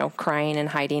like, crying and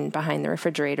hiding behind the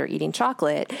refrigerator, eating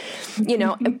chocolate,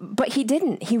 but he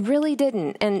didn't. He really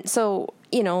didn't. And so,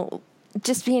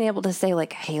 just being able to say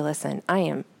like, hey, listen, I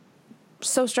am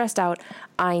so stressed out.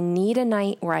 I need a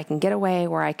night where I can get away,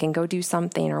 where I can go do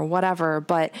something or whatever.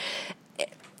 But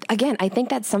again, I think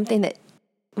that's something that,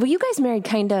 well, you guys married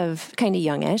kind of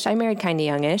youngish. I married kind of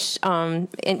youngish. And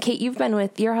Kate, you've been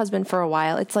with your husband for a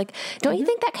while. It's like, don't you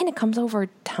think that kind of comes over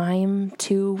time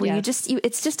too, where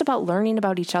it's just about learning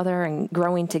about each other and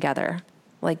growing together,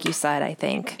 like you said, I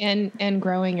think. And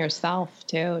growing yourself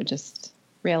too, just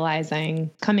realizing,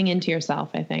 coming into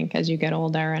yourself, I think, as you get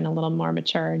older and a little more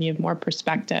mature and you have more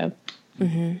perspective.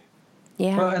 Mm-hmm.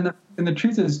 Yeah. Well, and the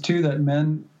truth is too that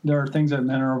there are things that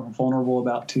men are vulnerable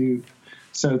about too.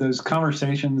 So those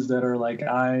conversations that are like,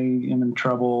 I am in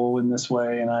trouble in this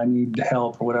way and I need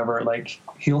help or whatever, like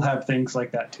he'll have things like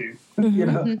that too,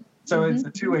 So it's a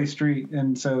two-way street.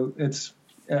 And so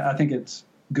I think it's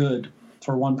good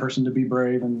for one person to be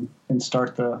brave and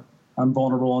start the I'm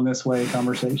vulnerable in this way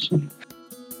conversation.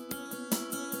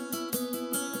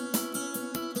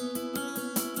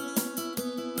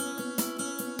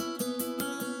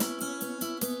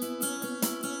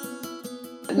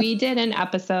 We did an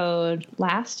episode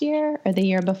last year or the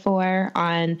year before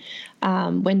on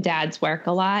when dads work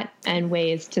a lot and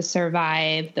ways to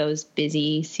survive those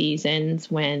busy seasons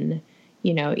when,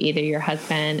 either your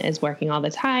husband is working all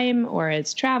the time or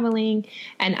is traveling.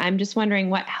 And I'm just wondering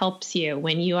what helps you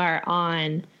when you are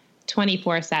on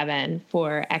 24/7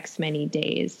 for X many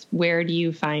days. Where do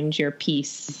you find your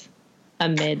peace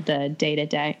amid the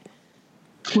day-to-day?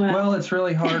 Well, it's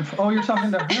really hard. You're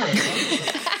talking to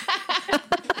her.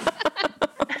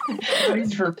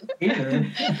 For either.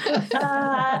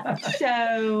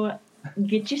 So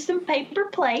get you some paper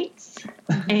plates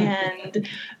and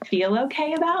feel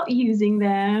okay about using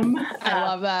them. I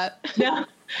love that. No,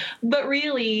 but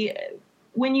really,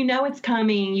 when you know it's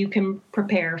coming, you can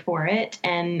prepare for it.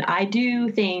 And I do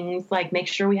things like make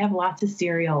sure we have lots of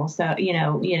cereal. So,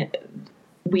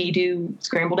 we do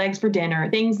scrambled eggs for dinner,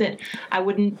 things that I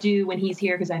wouldn't do when he's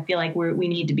here because I feel like we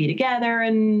need to be together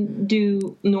and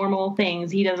do normal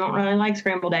things. He doesn't really like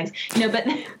scrambled eggs, but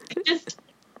just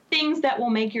things that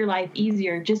will make your life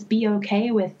easier. Just be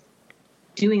okay with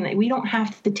doing that. We don't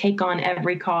have to take on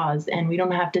every cause and we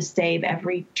don't have to save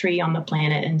every tree on the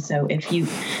planet. And so if you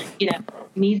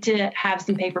need to have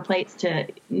some paper plates to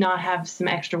not have some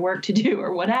extra work to do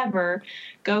or whatever,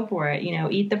 go for it.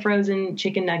 Eat the frozen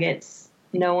chicken nuggets.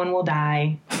 No one will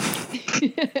die.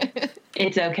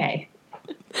 It's okay.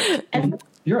 And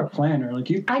you're a planner, like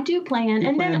you. I do plan,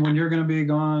 and then when you're going to be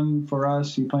gone for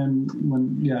us, you plan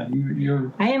when. Yeah,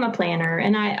 you're. I am a planner,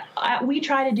 and we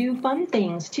try to do fun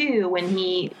things too when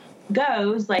he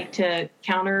goes, like to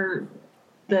counter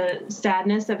the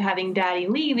sadness of having Daddy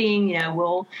leaving.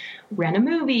 We'll rent a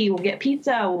movie, we'll get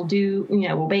pizza, we'll do,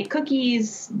 we'll bake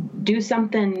cookies, do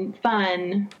something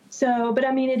fun. So, but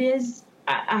I mean, it is.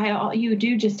 You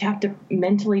do just have to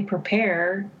mentally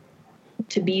prepare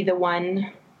to be the one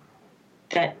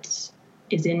that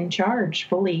is in charge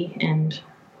fully and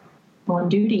on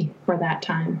duty for that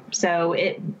time. So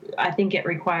I think it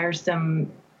requires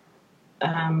some,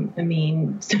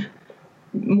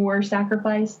 more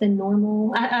sacrifice than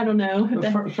normal. I don't know.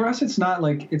 For us, it's not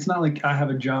like I have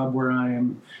a job where I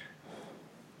am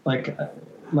like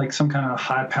like some kind of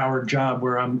high-powered job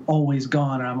where I'm always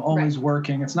gone and I'm always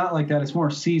working. It's not like that. It's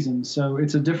more seasons. So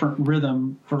it's a different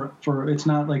rhythm for it's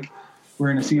not like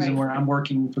we're in a season where I'm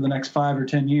working for the next 5 or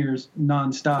 10 years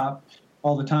nonstop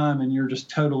all the time, and you're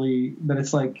just totally, but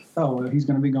it's like, oh, he's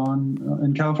going to be gone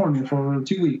in California for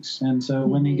 2 weeks. And so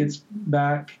when he gets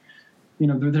back, you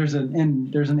know, there's an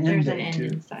end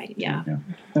in sight. Yeah.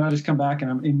 And I just come back and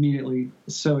I'm immediately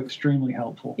so extremely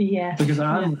helpful. Yeah. Because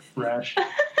I'm refreshed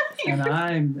and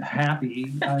I'm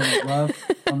happy. I love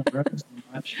on the road so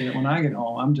much that when I get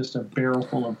home, I'm just a barrel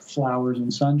full of flowers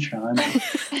and sunshine.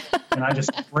 And I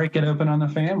just break it open on the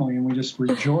family, and we just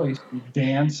rejoice and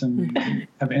dance and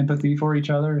have empathy for each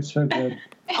other. It's so good.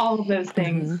 All of those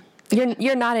things.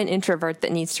 You're not an introvert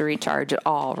that needs to recharge at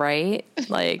all, right?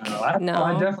 Like, no.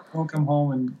 I definitely won't come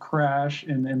home and crash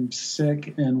and am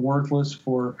sick and worthless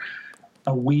for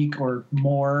a week or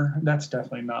more. That's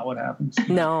definitely not what happens.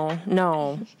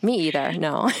 No, me either.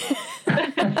 No.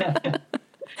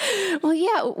 Well,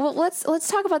 yeah. Well, let's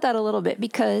talk about that a little bit,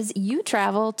 because you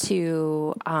travel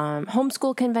to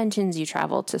homeschool conventions, you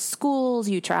travel to schools,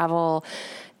 you travel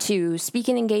to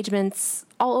speaking engagements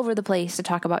all over the place to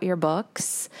talk about your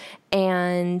books,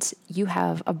 and you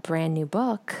have a brand new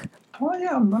book. Well,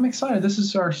 yeah, I'm excited. This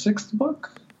is our 6th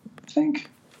book, I think,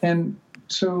 and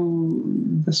so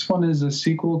this one is a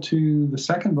sequel to the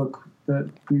 2nd book that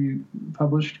we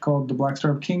published called The Black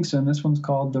Star of Kingston. This one's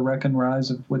called The Wreck and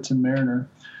Rise of Whitsun Mariner.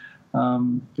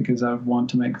 Because I want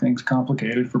to make things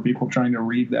complicated for people trying to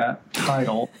read that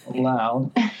title aloud.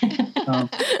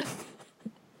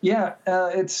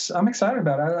 I'm excited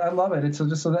about it. I love it. It's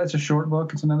a short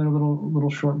book. It's another little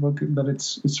short book, but it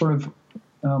sort of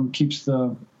keeps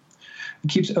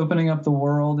opening up the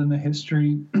world and the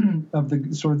history of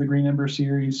the sort of the Green Ember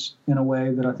series in a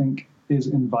way that I think is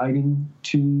inviting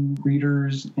to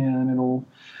readers, and it'll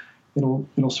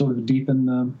sort of deepen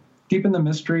the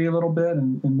mystery a little bit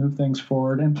and move things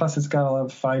forward. And plus it's got a lot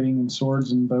of fighting and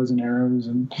swords and bows and arrows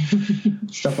and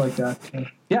stuff like that.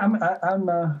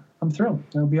 I'm thrilled.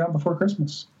 It'll be out before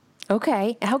Christmas.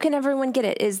 Okay. How can everyone get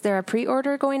it? Is there a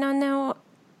pre-order going on now?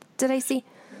 Did I see?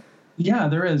 Yeah,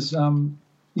 there is.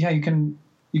 You can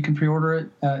pre-order it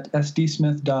at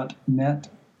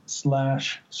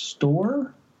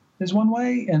sdsmith.net/store is one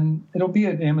way, and it'll be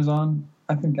at Amazon.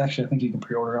 I think you can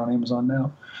pre-order on Amazon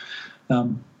now.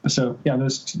 So yeah,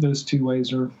 those 2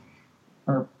 ways are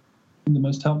the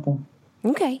most helpful.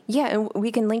 Okay. Yeah. And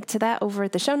we can link to that over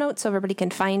at the show notes so everybody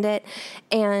can find it.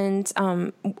 And,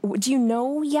 do you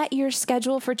know yet your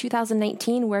schedule for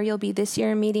 2019, where you'll be this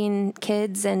year meeting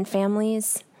kids and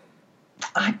families?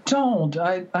 I don't.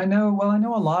 I know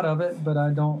a lot of it, but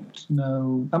I don't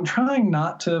know. I'm trying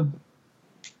not to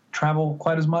travel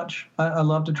quite as much. I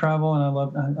love to travel,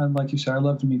 and I like you said, I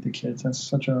love to meet the kids. That's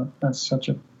such a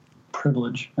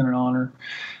privilege and an honor,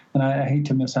 and I hate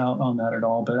to miss out on that at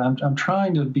all. But I'm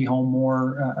trying to be home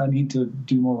more. I need to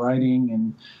do more writing,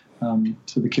 and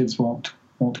so the kids won't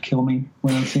kill me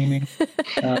when they see me.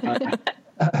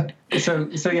 So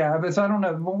I don't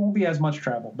know. It won't be as much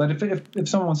travel. But if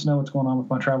someone wants to know what's going on with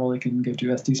my travel, they can go to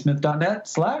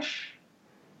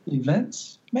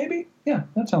sdsmith.net/events. Maybe. Yeah,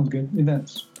 that sounds good.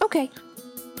 Events. Okay.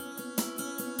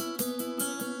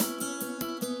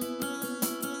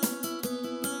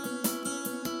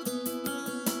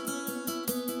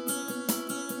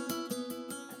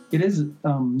 It is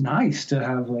nice to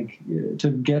have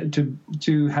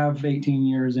to have 18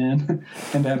 years in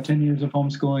and to have 10 years of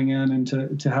homeschooling in and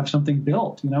to have something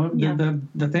built. You know,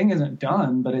 the thing isn't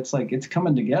done, but it's like it's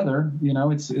coming together. You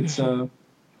know, it's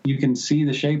you can see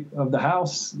the shape of the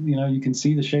house. You know, you can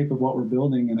see the shape of what we're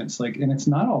building, and it's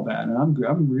not all bad. And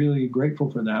I'm really grateful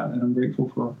for that, and I'm grateful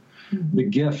for the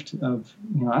gift of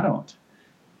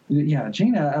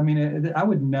Gina. I mean, I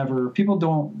would never. People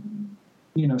don't.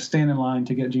 Stand in line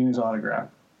to get Gina's autograph.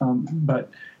 But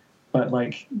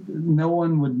like no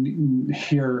one would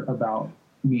hear about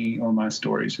me or my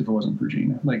stories if it wasn't for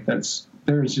Gina. Like there's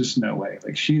just no way.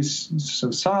 Like she's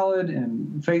so solid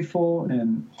and faithful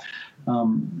and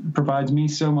provides me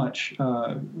so much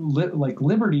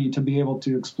liberty to be able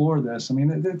to explore this. I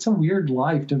mean, it's a weird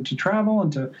life to travel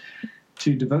and to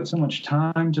devote so much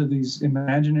time to these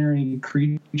imaginary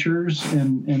creatures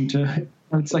and to.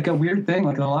 It's like a weird thing.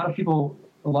 Like a lot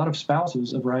of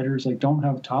spouses of writers don't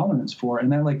have tolerance for it,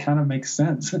 and that kind of makes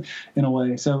sense in a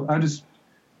way. So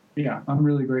I'm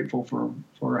really grateful for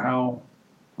how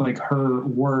her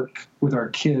work with our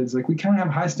kids. We kind of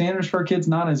have high standards for our kids,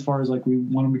 not as far as we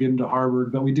want them to get into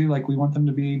Harvard, but we do we want them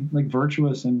to be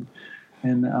virtuous and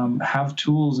have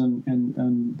tools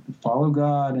and follow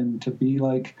God and to be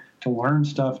to learn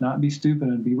stuff, not be stupid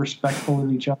and be respectful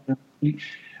of each other.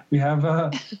 We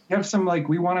have some like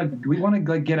we want to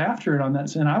like get after it on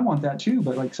that, and I want that too.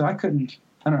 But like, so I couldn't.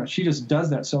 I don't know. She just does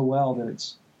that so well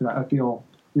that I feel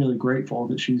really grateful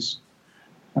that she's.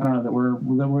 I don't know that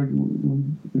we're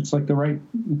it's like the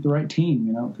right team.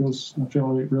 You know, I feel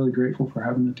really grateful for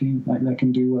having the team that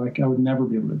can do what I would never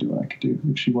be able to do what I could do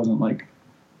if she wasn't like.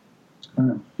 I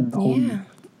don't know,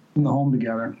 in the home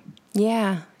together.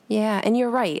 Yeah. And you're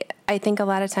right. I think a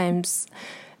lot of times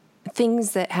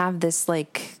things that have this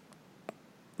like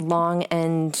long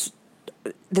end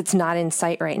that's not in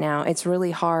sight right now, it's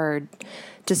really hard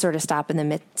to sort of stop in the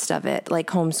midst of it, like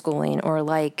homeschooling or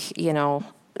like, you know,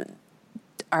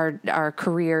 our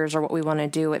careers or what we want to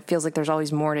do. It feels like there's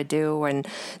always more to do, and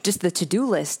just the to-do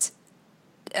list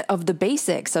of the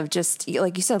basics of just,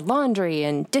 like you said, laundry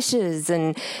and dishes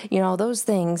and, you know, those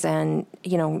things, and,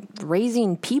 you know,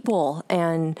 raising people.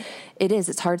 And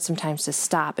it's hard sometimes to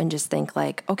stop and just think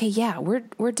like, okay, yeah,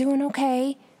 we're doing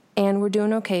okay. And we're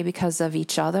doing okay because of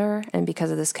each other and because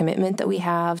of this commitment that we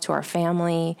have to our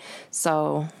family.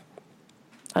 So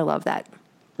I love that.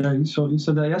 Yeah, you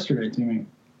said that yesterday to me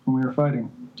when we were fighting.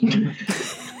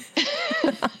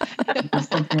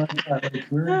 Something like that. Like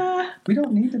we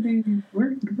don't need to be.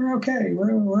 We're okay.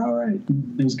 We're all right.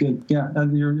 It was good. Yeah,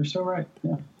 you're so right.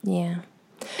 Yeah. Yeah.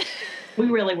 We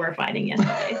really were fighting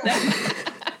yesterday. So.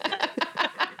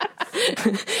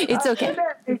 It's okay.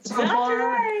 It's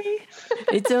okay.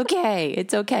 It's okay.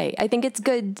 It's okay. I think it's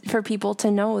good for people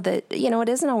to know that, you know, it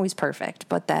isn't always perfect,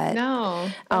 but that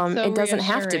it doesn't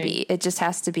have to be. It just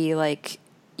has to be like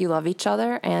you love each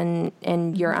other and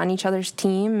you're on each other's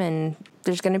team, and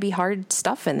there's going to be hard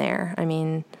stuff in there. I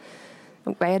mean,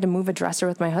 I had to move a dresser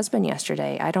with my husband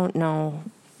yesterday. I don't know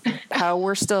how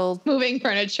we're still moving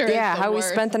furniture. Yeah, how we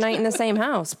spent the night in the same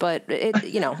house, but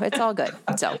it's all good.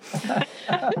 So,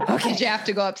 okay. Did you have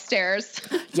to go upstairs?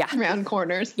 Yeah. Around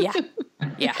corners. Yeah.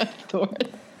 Woo!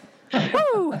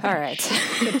 All right.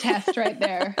 The test right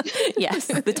there. Yes,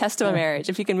 the test of a marriage,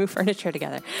 if you can move furniture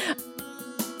together.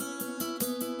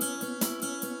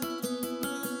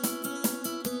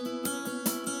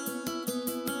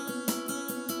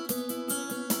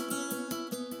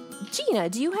 Gina,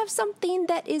 do you have something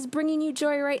that is bringing you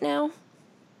joy right now?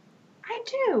 I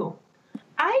do.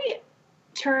 I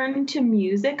turn to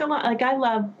music a lot. Like, I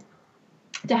love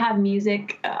to have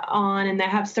music on, and I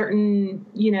have certain,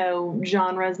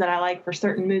 genres that I like for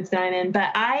certain moods that I'm in.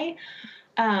 But I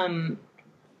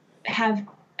have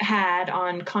had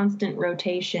on constant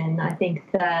rotation, I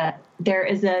think that there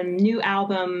is a new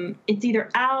album. It's either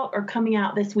out or coming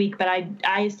out this week, but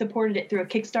I supported it through a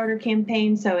Kickstarter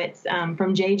campaign. So it's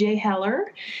from J.J.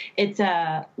 Heller. It's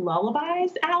a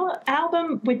lullabies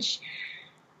album,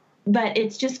 but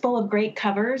it's just full of great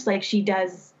covers. Like, she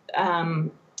does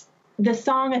the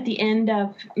song at the end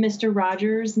of Mr.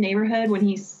 Rogers' Neighborhood when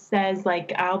he says,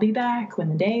 like, I'll be back when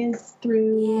the day is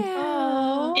through.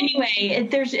 Yeah. Anyway,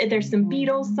 there's some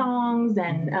Beatles songs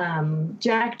and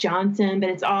Jack Johnson, but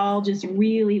it's all just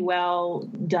really well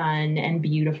done and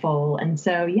beautiful. And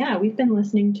so, yeah, we've been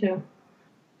listening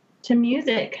to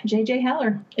music. J.J.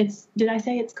 Heller. Did I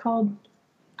say it's called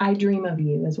I Dream of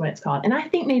You is what it's called. And I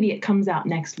think maybe it comes out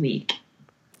next week.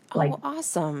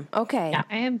 Awesome. Okay. Yeah,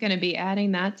 I am going to be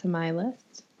adding that to my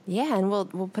list. Yeah, and we'll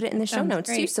put it in the show notes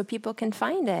great. too, so people can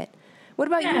find it. What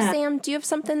about you, Sam? Do you have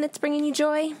something that's bringing you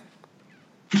joy?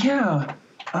 Yeah,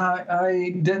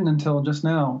 I didn't until just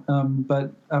now,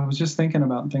 but I was just thinking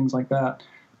about things like that.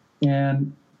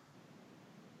 And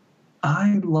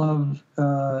I love,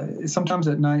 sometimes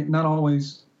at night, not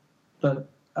always, but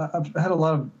I've had a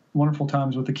lot of wonderful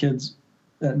times with the kids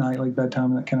at night, like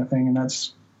bedtime and that kind of thing. And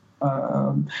that's,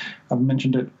 I've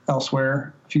mentioned it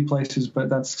elsewhere, a few places, but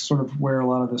that's sort of where a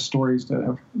lot of the stories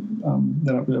that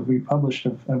we published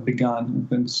have begun. Have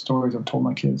been stories I've told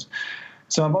my kids.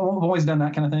 So I've always done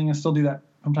that kind of thing. I still do that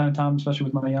from time to time, especially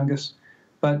with my youngest.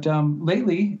 But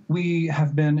lately, we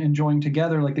have been enjoying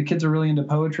together. Like, the kids are really into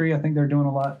poetry. I think they're doing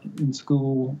a lot in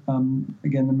school. Again,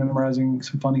 they're memorizing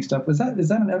some funny stuff. Is that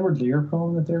an Edward Lear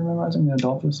poem that they're memorizing? The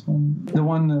Adolphus one? The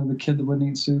one, the kid that wouldn't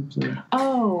eat soup?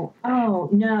 Oh,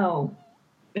 no.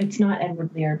 It's not Edward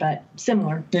Lear, but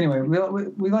similar. Anyway,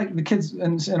 we like the kids,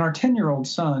 and our 10-year-old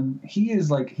son, he's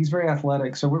very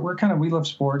athletic. So we love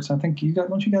sports. I think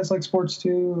don't you guys like sports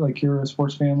too? Like, you're a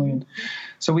sports family, and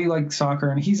so we like soccer.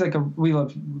 And he's we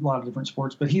love a lot of different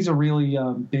sports, but he's a really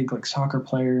big like soccer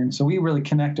player, and so we really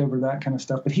connect over that kind of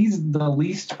stuff. But he's the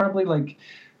least probably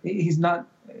he's the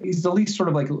least sort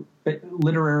of like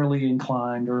literarily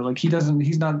inclined, or like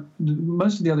he's not,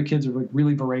 most of the other kids are like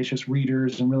really voracious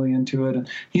readers and really into it, and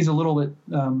he's a little bit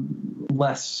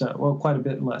less so, well, quite a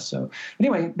bit less so.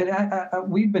 Anyway, but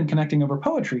we've been connecting over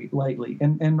poetry lately,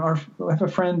 and I have a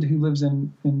friend who lives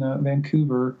in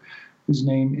Vancouver, whose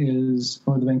name is,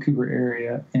 or the Vancouver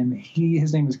area, and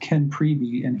his name is Ken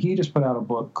Prevey, and he just put out a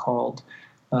book called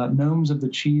Gnomes of the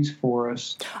Cheese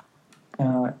Forest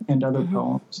and Other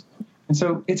Poems. And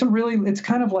so it's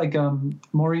kind of like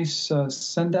Maurice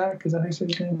Sendak. Is that how you say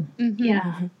his name? Mm-hmm.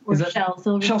 Yeah. Or Shel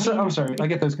Silverstein. I'm sorry, I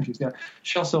get those confused. Yeah,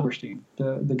 Shel Silverstein,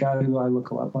 the guy who I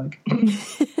look a lot like,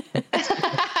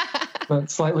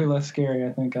 but slightly less scary,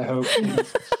 I think. I hope.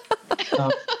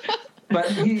 But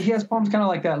he has poems kind of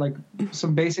like that, like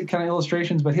some basic kind of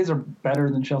illustrations, but his are better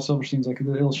than Shel Silverstein's. Like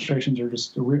the illustrations are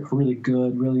just really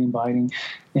good, really inviting.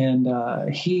 And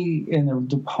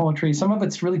the poetry, some of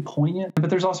it's really poignant, but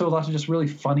there's also a lot of just really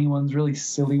funny ones, really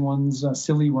silly ones,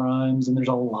 silly rhymes. And there's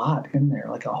a lot in there,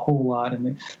 like a whole lot.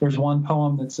 And there's one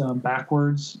poem that's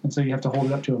backwards. And so you have to hold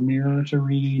it up to a mirror to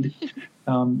read.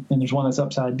 And there's one that's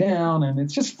upside down, and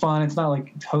it's just fun. It's not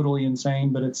like totally insane,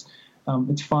 but it's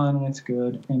fun and it's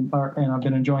good, and I've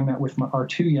been enjoying that with our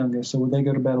two youngest. So they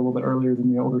go to bed a little bit earlier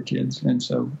than the older kids, and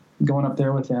so going up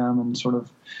there with them and sort of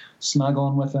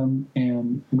snuggling with them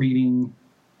and reading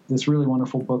this really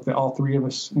wonderful book that all three of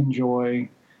us enjoy,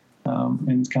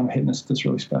 and it's kind of hitting us at this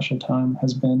really special time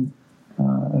has been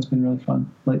really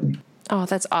fun lately. Oh,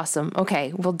 that's awesome.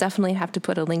 Okay, we'll definitely have to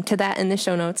put a link to that in the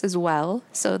show notes as well,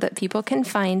 so that people can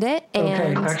find it.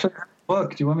 And okay, actually,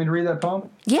 book. Do you want me to read that poem?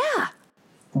 Yeah.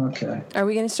 Okay. Are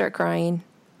we going to start crying?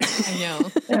 I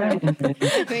know. I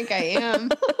think I am.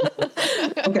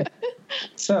 Okay.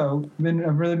 So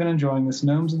I've really been enjoying this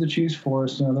Gnomes of the Cheese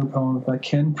Forest, another poem by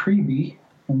Ken Prevey,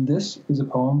 and this is a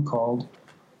poem called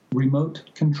Remote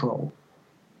Control.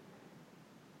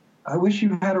 I wish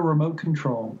you had a remote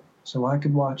control so I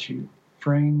could watch you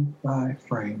frame by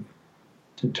frame,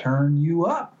 to turn you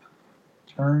up,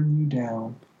 turn you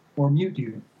down, or mute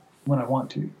you when I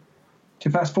want to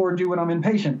fast forward you when I'm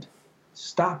impatient,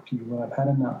 stop you when I've had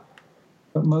enough,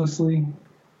 but mostly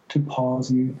to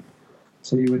pause you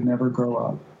so you would never grow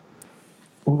up,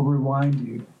 or rewind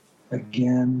you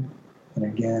again and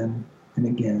again and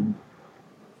again.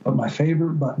 But my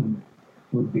favorite button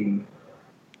would be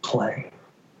play.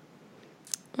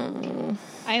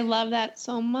 I love that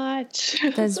so much.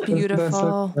 That's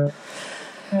beautiful.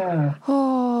 Yeah.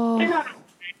 Oh.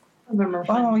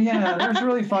 Oh, yeah, there's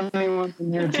really funny ones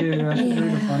in here, too. I should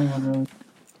read a funny one, really.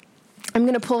 I'm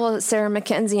going to pull Sarah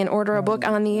McKenzie and order a book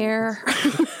on the air.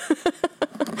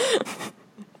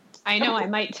 I know, I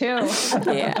might too.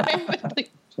 Yeah.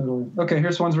 Totally. Okay,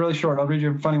 here's one's really short. I'll read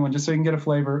you a funny one just so you can get a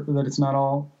flavor that it's not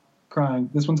all crying.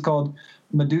 This one's called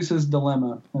Medusa's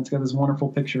Dilemma. And it's got this wonderful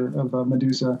picture of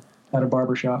Medusa at a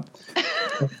barbershop.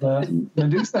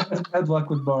 Medusa has bad luck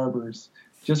with barbers.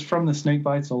 Just from the snake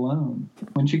bites alone.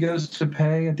 When she goes to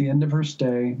pay at the end of her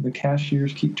stay, the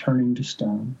cashiers keep turning to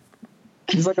stone.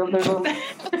 It's like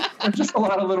there's just a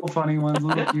lot of little funny ones,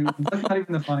 little cute ones. That's not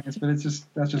even the funniest, but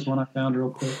that's just one I found real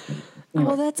quick.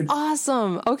 Anyway, that's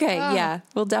awesome. Okay, yeah,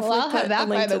 we'll definitely put that a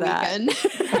link to that. Weekend.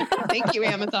 Thank you,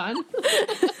 Amazon.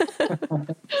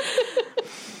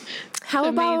 How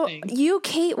about you,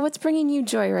 Kate? What's bringing you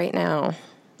joy right now?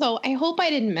 So I hope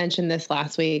I didn't mention this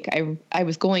last week. I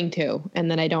was going to, and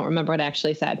then I don't remember what I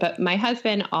actually said. But my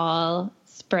husband all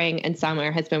spring and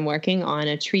summer has been working on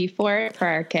a tree fort for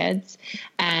our kids,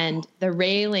 and the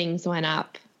railings went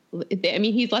up. I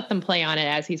mean, he's let them play on it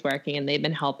as he's working, and they've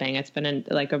been helping. It's been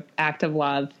an act of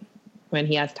love when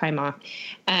he has time off,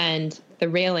 and the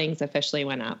railings officially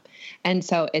went up, and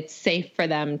so it's safe for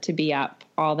them to be up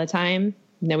all the time.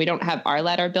 No, we don't have our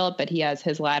ladder built, but he has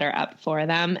his ladder up for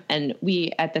them. And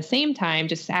we, at the same time,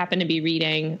 just happen to be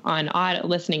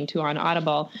listening to on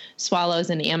Audible, Swallows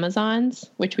and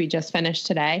Amazons, which we just finished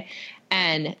today.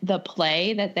 And the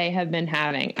play that they have been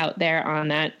having out there on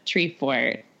that tree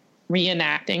fort,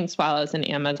 reenacting Swallows and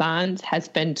Amazons, has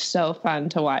been so fun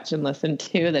to watch and listen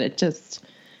to that it just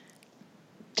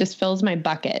fills my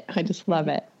bucket. I just love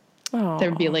it. Aww. It's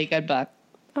a really good book.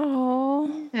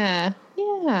 Oh. Yeah.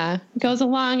 Goes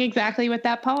along exactly with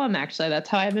that poem, actually. That's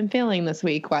how I've been feeling this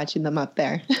week, watching them up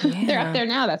there. Yeah. They're up there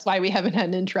now. That's why we haven't had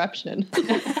an interruption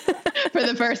for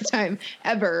the first time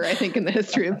ever, I think, in the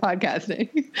history of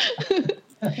podcasting.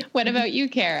 What about you,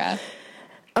 Kara?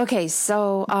 Okay,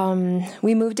 so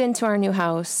we moved into our new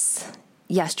house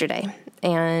yesterday,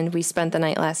 and we spent the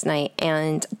night last night,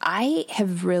 and I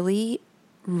have really,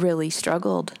 really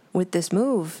struggled with this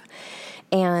move,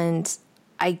 and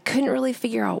I couldn't really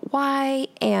figure out why,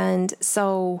 and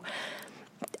so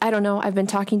I don't know, I've been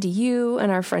talking to you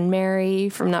and our friend Mary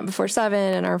from Not Before 7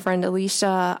 and our friend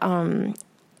Alicia,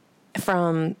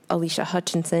 from Alicia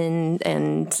Hutchinson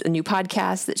and a new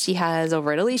podcast that she has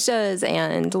over at Alicia's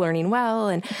and Learning Well.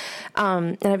 And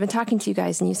I've been talking to you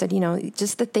guys and you said,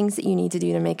 just the things that you need to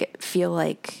do to make it feel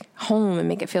like home and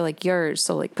make it feel like yours.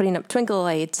 So like putting up twinkle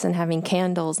lights and having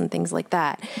candles and things like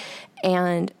that.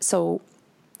 And so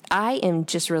I am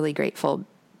just really grateful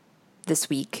this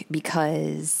week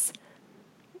because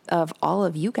of all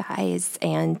of you guys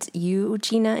and you,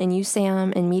 Gina, and you,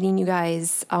 Sam, and meeting you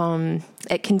guys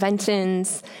at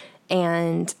conventions.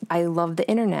 And I love the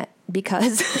internet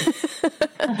because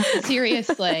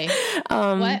seriously,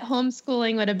 what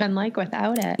homeschooling would have been like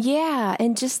without it? Yeah.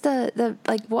 And just the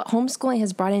like what homeschooling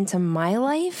has brought into my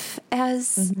life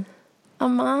as a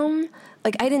mom.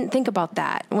 Like I didn't think about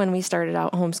that when we started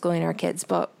out homeschooling our kids,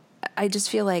 but I just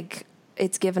feel like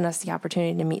it's given us the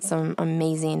opportunity to meet some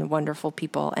amazing, wonderful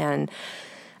people. And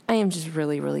I am just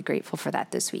really, really grateful for that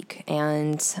this week.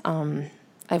 And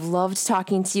I've loved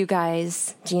talking to you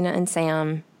guys, Gina and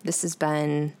Sam. This has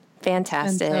been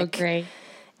fantastic. So great.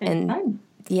 And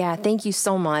yeah, thank you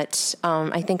so much.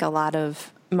 I think a lot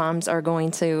of moms are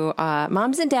going to,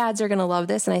 moms and dads are going to love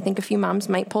this. And I think a few moms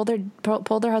might pull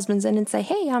their husbands in and say,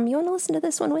 hey, you want to listen to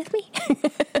this one with me?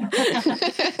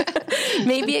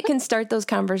 Maybe it can start those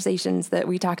conversations that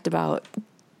we talked about,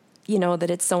 that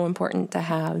it's so important to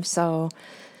have. So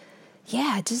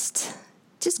yeah, just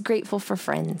grateful for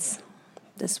friends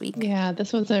this week. Yeah,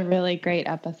 this was a really great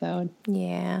episode.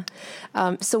 Yeah.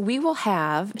 So we will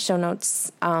have show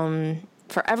notes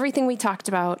for everything we talked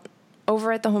about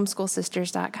over at the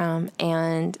homeschoolsisters.com.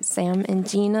 And Sam and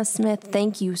Gina Smith,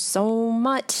 thank you so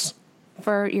much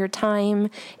for your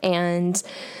time and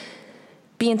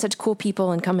being such cool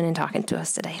people and coming and talking to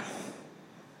us today.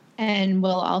 And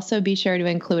we'll also be sure to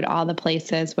include all the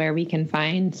places where we can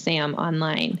find Sam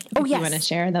online. Oh, if yes. you want to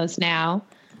share those now.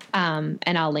 And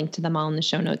I'll link to them all in the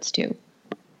show notes too.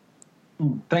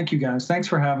 Thank you guys. Thanks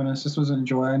for having us. This was an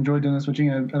enjoy. I enjoyed doing this with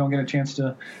Gina. I don't get a chance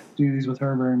to do these with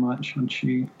her very much. And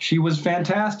she was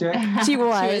fantastic. She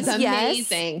was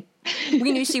amazing. Yes.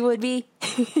 We knew she would be.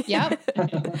 Yep.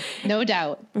 No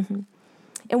doubt. Mm-hmm.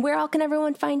 And where all can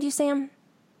everyone find you, Sam?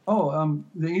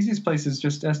 The easiest place is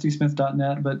just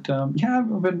sdsmith.net. But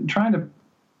I've been trying to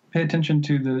pay attention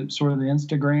to the sort of the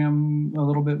Instagram a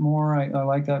little bit more. I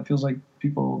like that. It feels like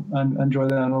people enjoy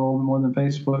that a little more than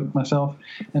Facebook myself.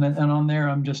 And on there,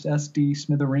 I'm just SD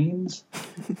Smithereens.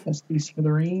 SD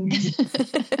Smithereens.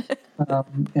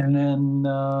 And then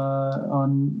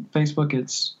on Facebook,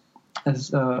 it's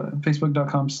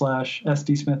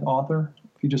facebook.com/SDSmithAuthor.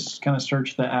 If you just kind of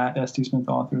search the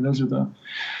 @SDSmithAuthor, those are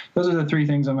the three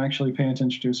things I'm actually paying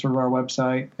attention to: sort of our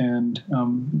website and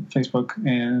Facebook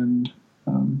and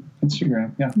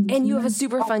Instagram. Yeah. And you have a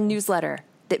super fun newsletter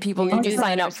that people need to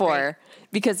sign up for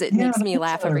because it makes me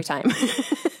laugh every time.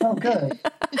 Oh, good.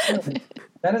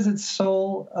 That is its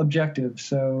sole objective.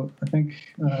 So I think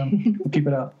we'll keep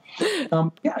it up.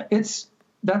 That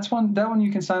one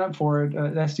you can sign up for at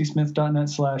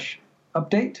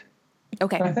sdsmith.net/update.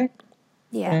 Okay. I think.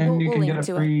 Yeah. And you can get a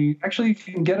free, actually you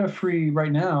can get a free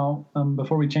right now,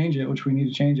 before we change it, which we need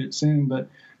to change it soon, but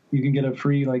you can get a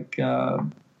free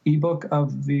ebook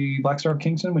of the Black Star of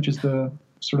Kingston, which is the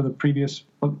sort of the previous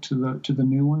book to the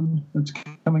new one that's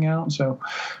coming out. So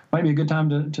might be a good time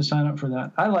to sign up for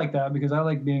that. I like that because I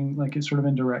like being it's sort of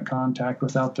in direct contact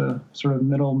without the sort of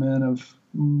middlemen of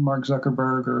Mark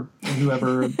Zuckerberg or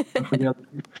whoever for the other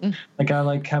people. I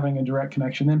like having a direct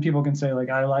connection. Then people can say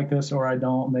I like this or I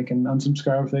don't, and they can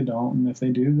unsubscribe if they don't. And if they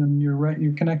do, then you're right,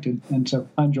 you're connected. And so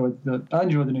I enjoy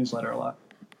the newsletter a lot.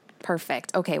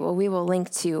 Perfect. Okay. Well, we will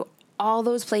link to all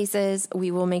those places. We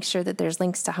will make sure that there's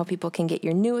links to how people can get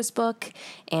your newest book,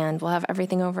 and we'll have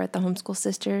everything over at the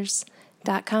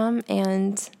homeschoolsisters.com.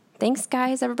 And thanks,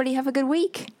 guys. Everybody have a good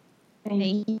week.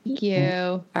 Thank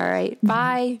you. All right.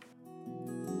 Bye.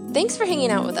 Thanks for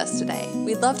hanging out with us today.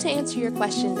 We'd love to answer your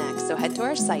question next, so head to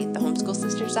our site,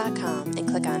 thehomeschoolsisters.com, and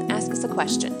click on Ask Us a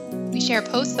Question. We share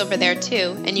posts over there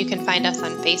too, and you can find us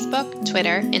on Facebook,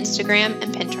 Twitter, Instagram,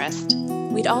 and Pinterest.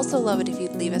 We'd also love it if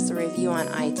you'd leave us a review on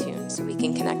iTunes so we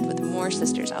can connect with more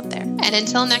sisters out there. And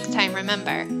until next time,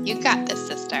 remember, you got this,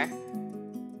 sister.